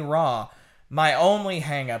lyrically raw. My only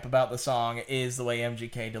hang-up about the song is the way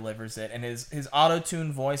MGK delivers it, and his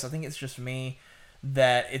auto-tune voice. I think it's just me,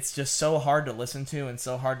 that it's just so hard to listen to and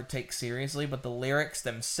so hard to take seriously. But the lyrics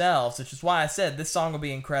themselves, which is why I said this song would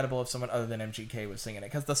be incredible if someone other than MGK was singing it,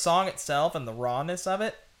 because the song itself and the rawness of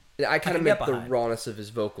it. I kind of meant the rawness of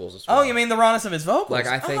his vocals as well. Oh, you mean the rawness of his vocals? Like,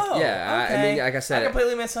 I think, yeah. Okay. I mean, like I said, I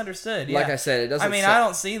completely misunderstood. Yeah. Like I said, it doesn't. I mean, I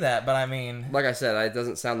don't see that, but I mean, like I said, it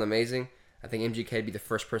doesn't sound amazing. I think MGK would be the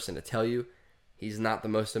first person to tell you he's not the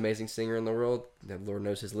most amazing singer in the world. The Lord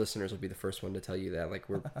knows his listeners will be the first one to tell you that. Like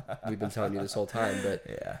we've been telling you this whole time. But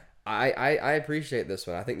yeah, I appreciate this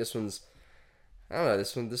one. I think this one's, I don't know,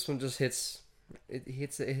 this one just hits. It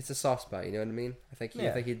hits a soft spot. You know what I mean? I think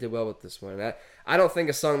he did well with this one. I don't think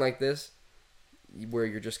a song like this, where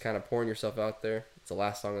you're just kind of pouring yourself out there, it's the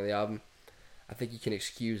last song on the album, I think you can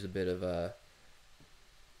excuse a bit of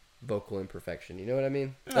vocal imperfection. You know what I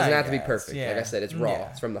mean? It doesn't have to be perfect. Yeah. Like I said, it's raw. Yeah.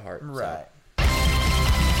 It's from the heart. Right. So.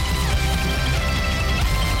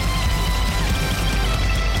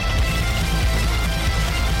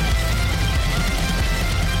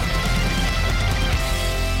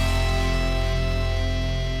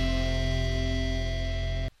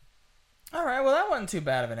 All right. Well, that wasn't too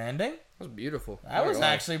bad of an ending. That was beautiful. That was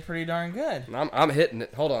actually pretty darn good. I'm hitting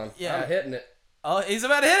it. Hold on. Yeah. I'm hitting it. Oh, he's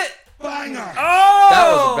about to hit it. Banger! Oh!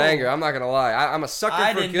 That was a banger. I'm not gonna lie. I'm a sucker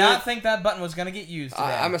I for did good. not think that button was gonna get used today.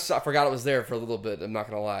 I forgot it was there for a little bit. I'm not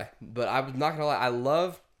gonna lie, but I'm not gonna lie.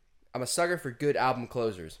 I'm a sucker for good album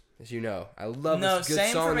closers, as you know. I love a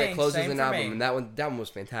good song that closes an album, and that one was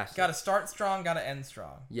fantastic. Got to start strong, got to end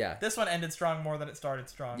strong. Yeah. This one ended strong more than it started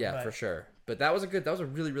strong. Yeah, for sure. But that was a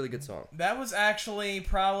really, really good song. That was actually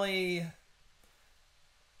probably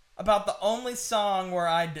about the only song where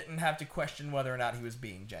I didn't have to question whether or not he was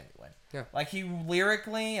being genuine. Yeah. Like, he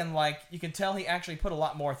lyrically, and like, you can tell he actually put a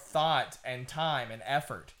lot more thought and time and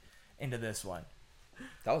effort into this one.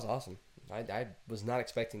 That was awesome. I was not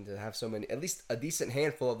expecting to have so many, at least a decent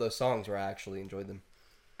handful of those songs where I actually enjoyed them.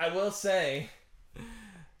 I will say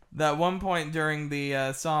that one point during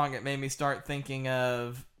the song, it made me start thinking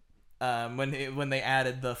of when they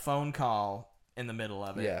added the phone call in the middle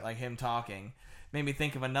of it, Yeah. like him talking. Made me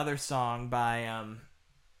think of another song by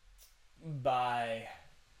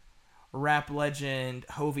rap legend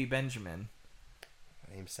Hovey Benjamin.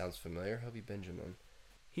 That name sounds familiar. Hovey Benjamin.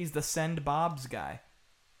 He's the Send Bobs guy.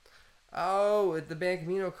 Oh, at the Band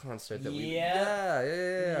Camino concert that we...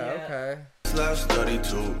 Yeah, okay. Slash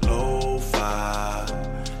 32 lo-fi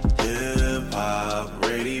hip-hop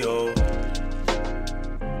radio.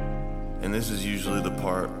 And this is usually the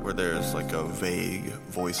part where there's like a vague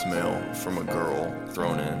voicemail from a girl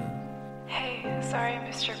thrown in. Hey, sorry I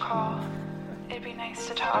missed your call. It'd be nice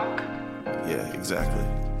to talk. Yeah, exactly.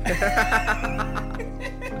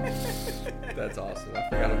 That's awesome. I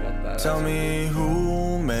forgot about that. Tell me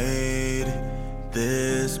who made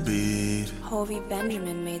this beat. Hovey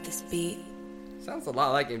Benjamin made this beat. Sounds a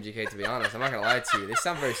lot like MGK, to be honest. I'm not gonna lie to you. They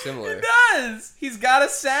sound very similar. It does! He's got a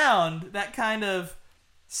sound, that kind of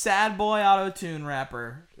sad boy auto-tune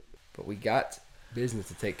rapper. But we got business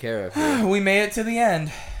to take care of here. We made it to the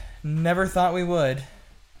end. Never thought we would.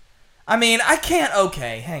 I mean, I can't...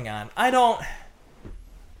 Okay, hang on. I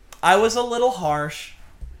was a little harsh.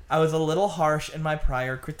 I was a little harsh in my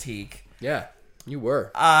prior critique. Yeah, you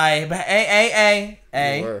were. I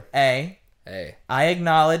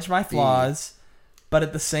acknowledge my flaws, but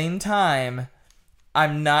at the same time,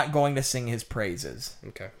 I'm not going to sing his praises.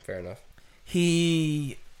 Okay, fair enough.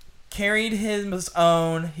 He carried his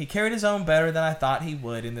own better than I thought he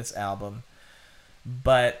would in this album.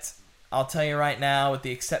 But I'll tell you right now, with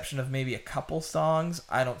the exception of maybe a couple songs,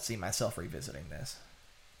 I don't see myself revisiting this.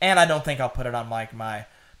 And I don't think I'll put it on like my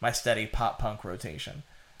steady pop punk rotation.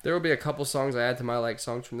 There will be a couple songs I add to my like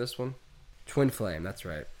songs from this one. Twin Flame, that's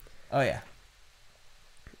right. Oh yeah.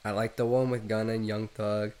 I like the one with Gunna and Young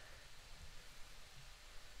Thug.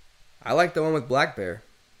 I like the one with Black Bear.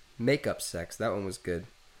 Makeup Sex, that one was good.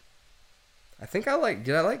 I think I like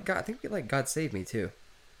we like God Save Me too.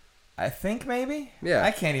 I think maybe? Yeah.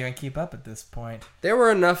 I can't even keep up at this point. There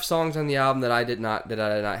were enough songs on the album that I did not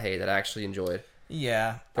hate, that I actually enjoyed.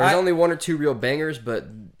 Yeah. There's only one or two real bangers, but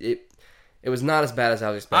it was not as bad as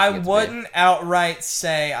I was expecting it to be. I wouldn't outright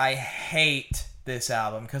say I hate this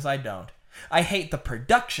album, because I don't. I hate the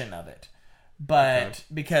production of it. But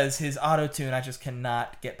because his auto-tune, I just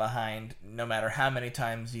cannot get behind. No matter how many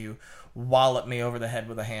times you wallop me over the head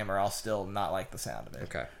with a hammer, I'll still not like the sound of it.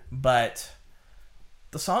 Okay. But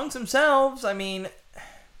the songs themselves, I mean,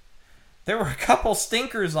 there were a couple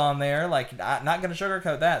stinkers on there. Like, not going to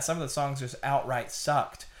sugarcoat that. Some of the songs just outright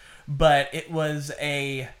sucked. But it was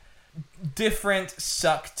a different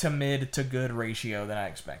suck to mid to good ratio than I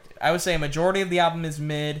expected. I would say a majority of the album is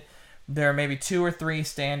mid. There are maybe 2 or 3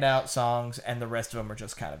 standout songs, and the rest of them are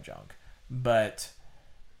just kind of junk. But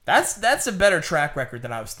that's a better track record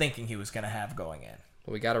than I was thinking he was going to have going in.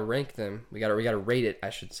 Well, we got to rank them. We got to rate it, I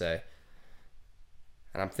should say.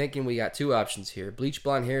 And I'm thinking we got 2 options here: bleach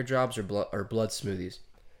blonde hair jobs or blood smoothies.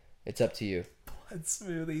 It's up to you. Blood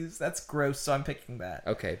smoothies. That's gross, so I'm picking that.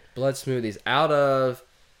 Okay, blood smoothies. Out of,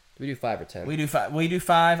 do we do 5 or 10? We do 5. We do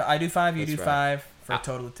 5. I do 5. You That's do right. 5 for a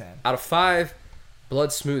total of 10. Out of 5 blood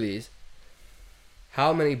smoothies,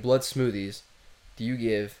 how many blood smoothies do you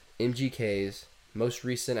give MGK's most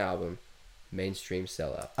recent album, Mainstream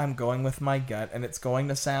Sellout? I'm going with my gut, and it's going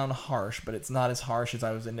to sound harsh, but it's not as harsh as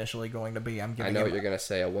I was initially going to be. I know what you're going to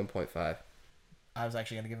say, a 1.5. I was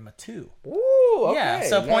actually going to give him a 2. Ooh, okay. Yeah,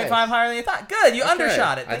 so nice. 0.5 higher than you thought. Good, you Okay,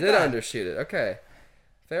 undershot it. I did undershoot it. Okay.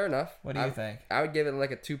 Fair enough. What do you think? I would give it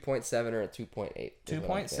like a 2.7 or a 2.8.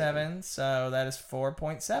 2.7, so that is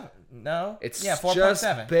 4.7. No? It's 4.7.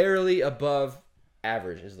 just barely above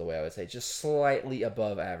average is the way I would say. Just slightly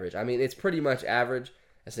above average. I mean, it's pretty much average.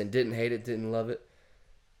 As in, didn't hate it, didn't love it.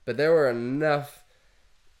 But there were enough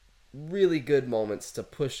really good moments to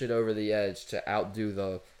push it over the edge to outdo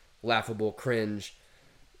the laughable, cringe,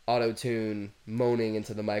 auto-tune, moaning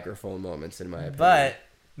into the microphone moments, in my opinion. But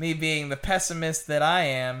me being the pessimist that I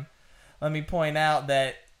am, let me point out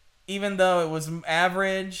that even though it was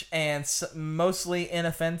average and mostly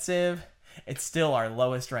inoffensive, it's still our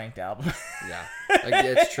lowest ranked album. Yeah,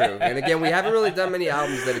 it's true. And again, we haven't really done many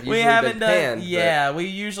albums that have usually been panned. Yeah, we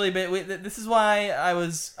usually this is why I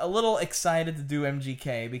was a little excited to do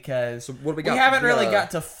MGK, because So what do we got? we haven't really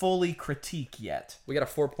got to fully critique yet. We got a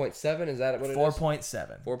 4.7. Is that what it is?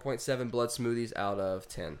 4.7. 4.7 blood smoothies out of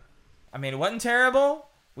 10. I mean, it wasn't terrible.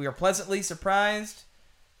 We were pleasantly surprised.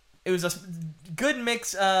 It was a good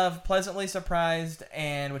mix of pleasantly surprised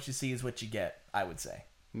and what you see is what you get, I would say.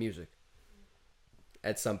 Music.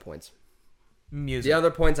 At some points. Music. The other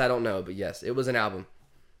points I don't know, but yes, it was an album.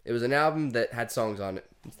 It was an album that had songs on it.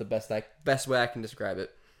 It's the best way I can describe it.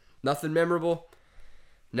 Nothing memorable.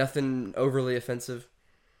 Nothing overly offensive.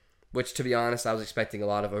 Which, to be honest, I was expecting a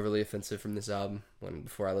lot of overly offensive from this album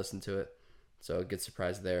before I listened to it. So a good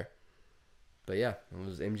surprise there. But yeah, it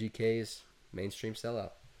was MGK's Mainstream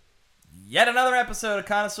Sellout. Yet another episode of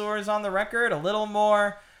Connoisseurs on the Record.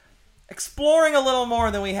 Exploring a little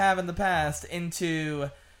more than we have in the past into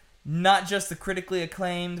not just the critically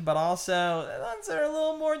acclaimed, but also the ones that are a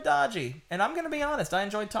little more dodgy. And I'm going to be honest, I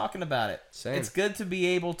enjoyed talking about it. Same. It's good to be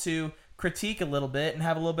able to critique a little bit and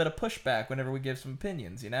have a little bit of pushback whenever we give some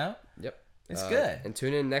opinions, you know? Yep. It's good. And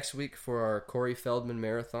tune in next week for our Corey Feldman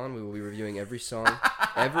marathon. We will be reviewing every song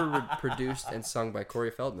ever produced and sung by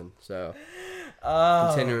Corey Feldman. So,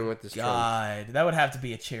 continuing with this God, that would have to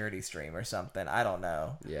be a charity stream or something. I don't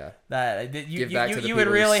know. Yeah. You Give back to the you would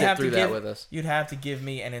people who really sit have to through give that with us. You'd have to give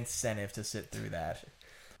me an incentive to sit through that.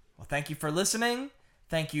 Well, thank you for listening.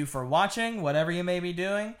 Thank you for watching, whatever you may be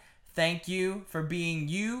doing. Thank you for being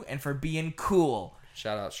you and for being cool.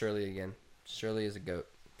 Shout out Shirley again. Shirley is a goat.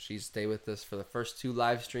 She stayed with us for the first 2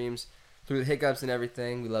 live streams through the hiccups and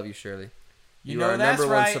everything. We love you, Shirley. You are our number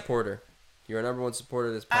one supporter. You're our number one supporter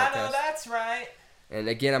of this podcast. I know that's right. And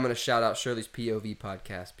again, I'm going to shout out Shirley's POV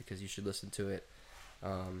podcast because you should listen to it.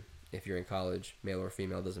 If you're in college, male or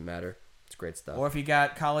female, doesn't matter. It's great stuff. Or if you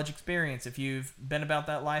got college experience, if you've been about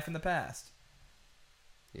that life in the past.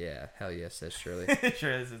 Yeah, hell yes, says Shirley.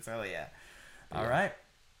 Sure is, it's hell yeah. All right.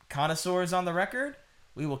 Connoisseurs on the Record.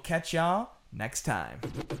 We will catch y'all next time.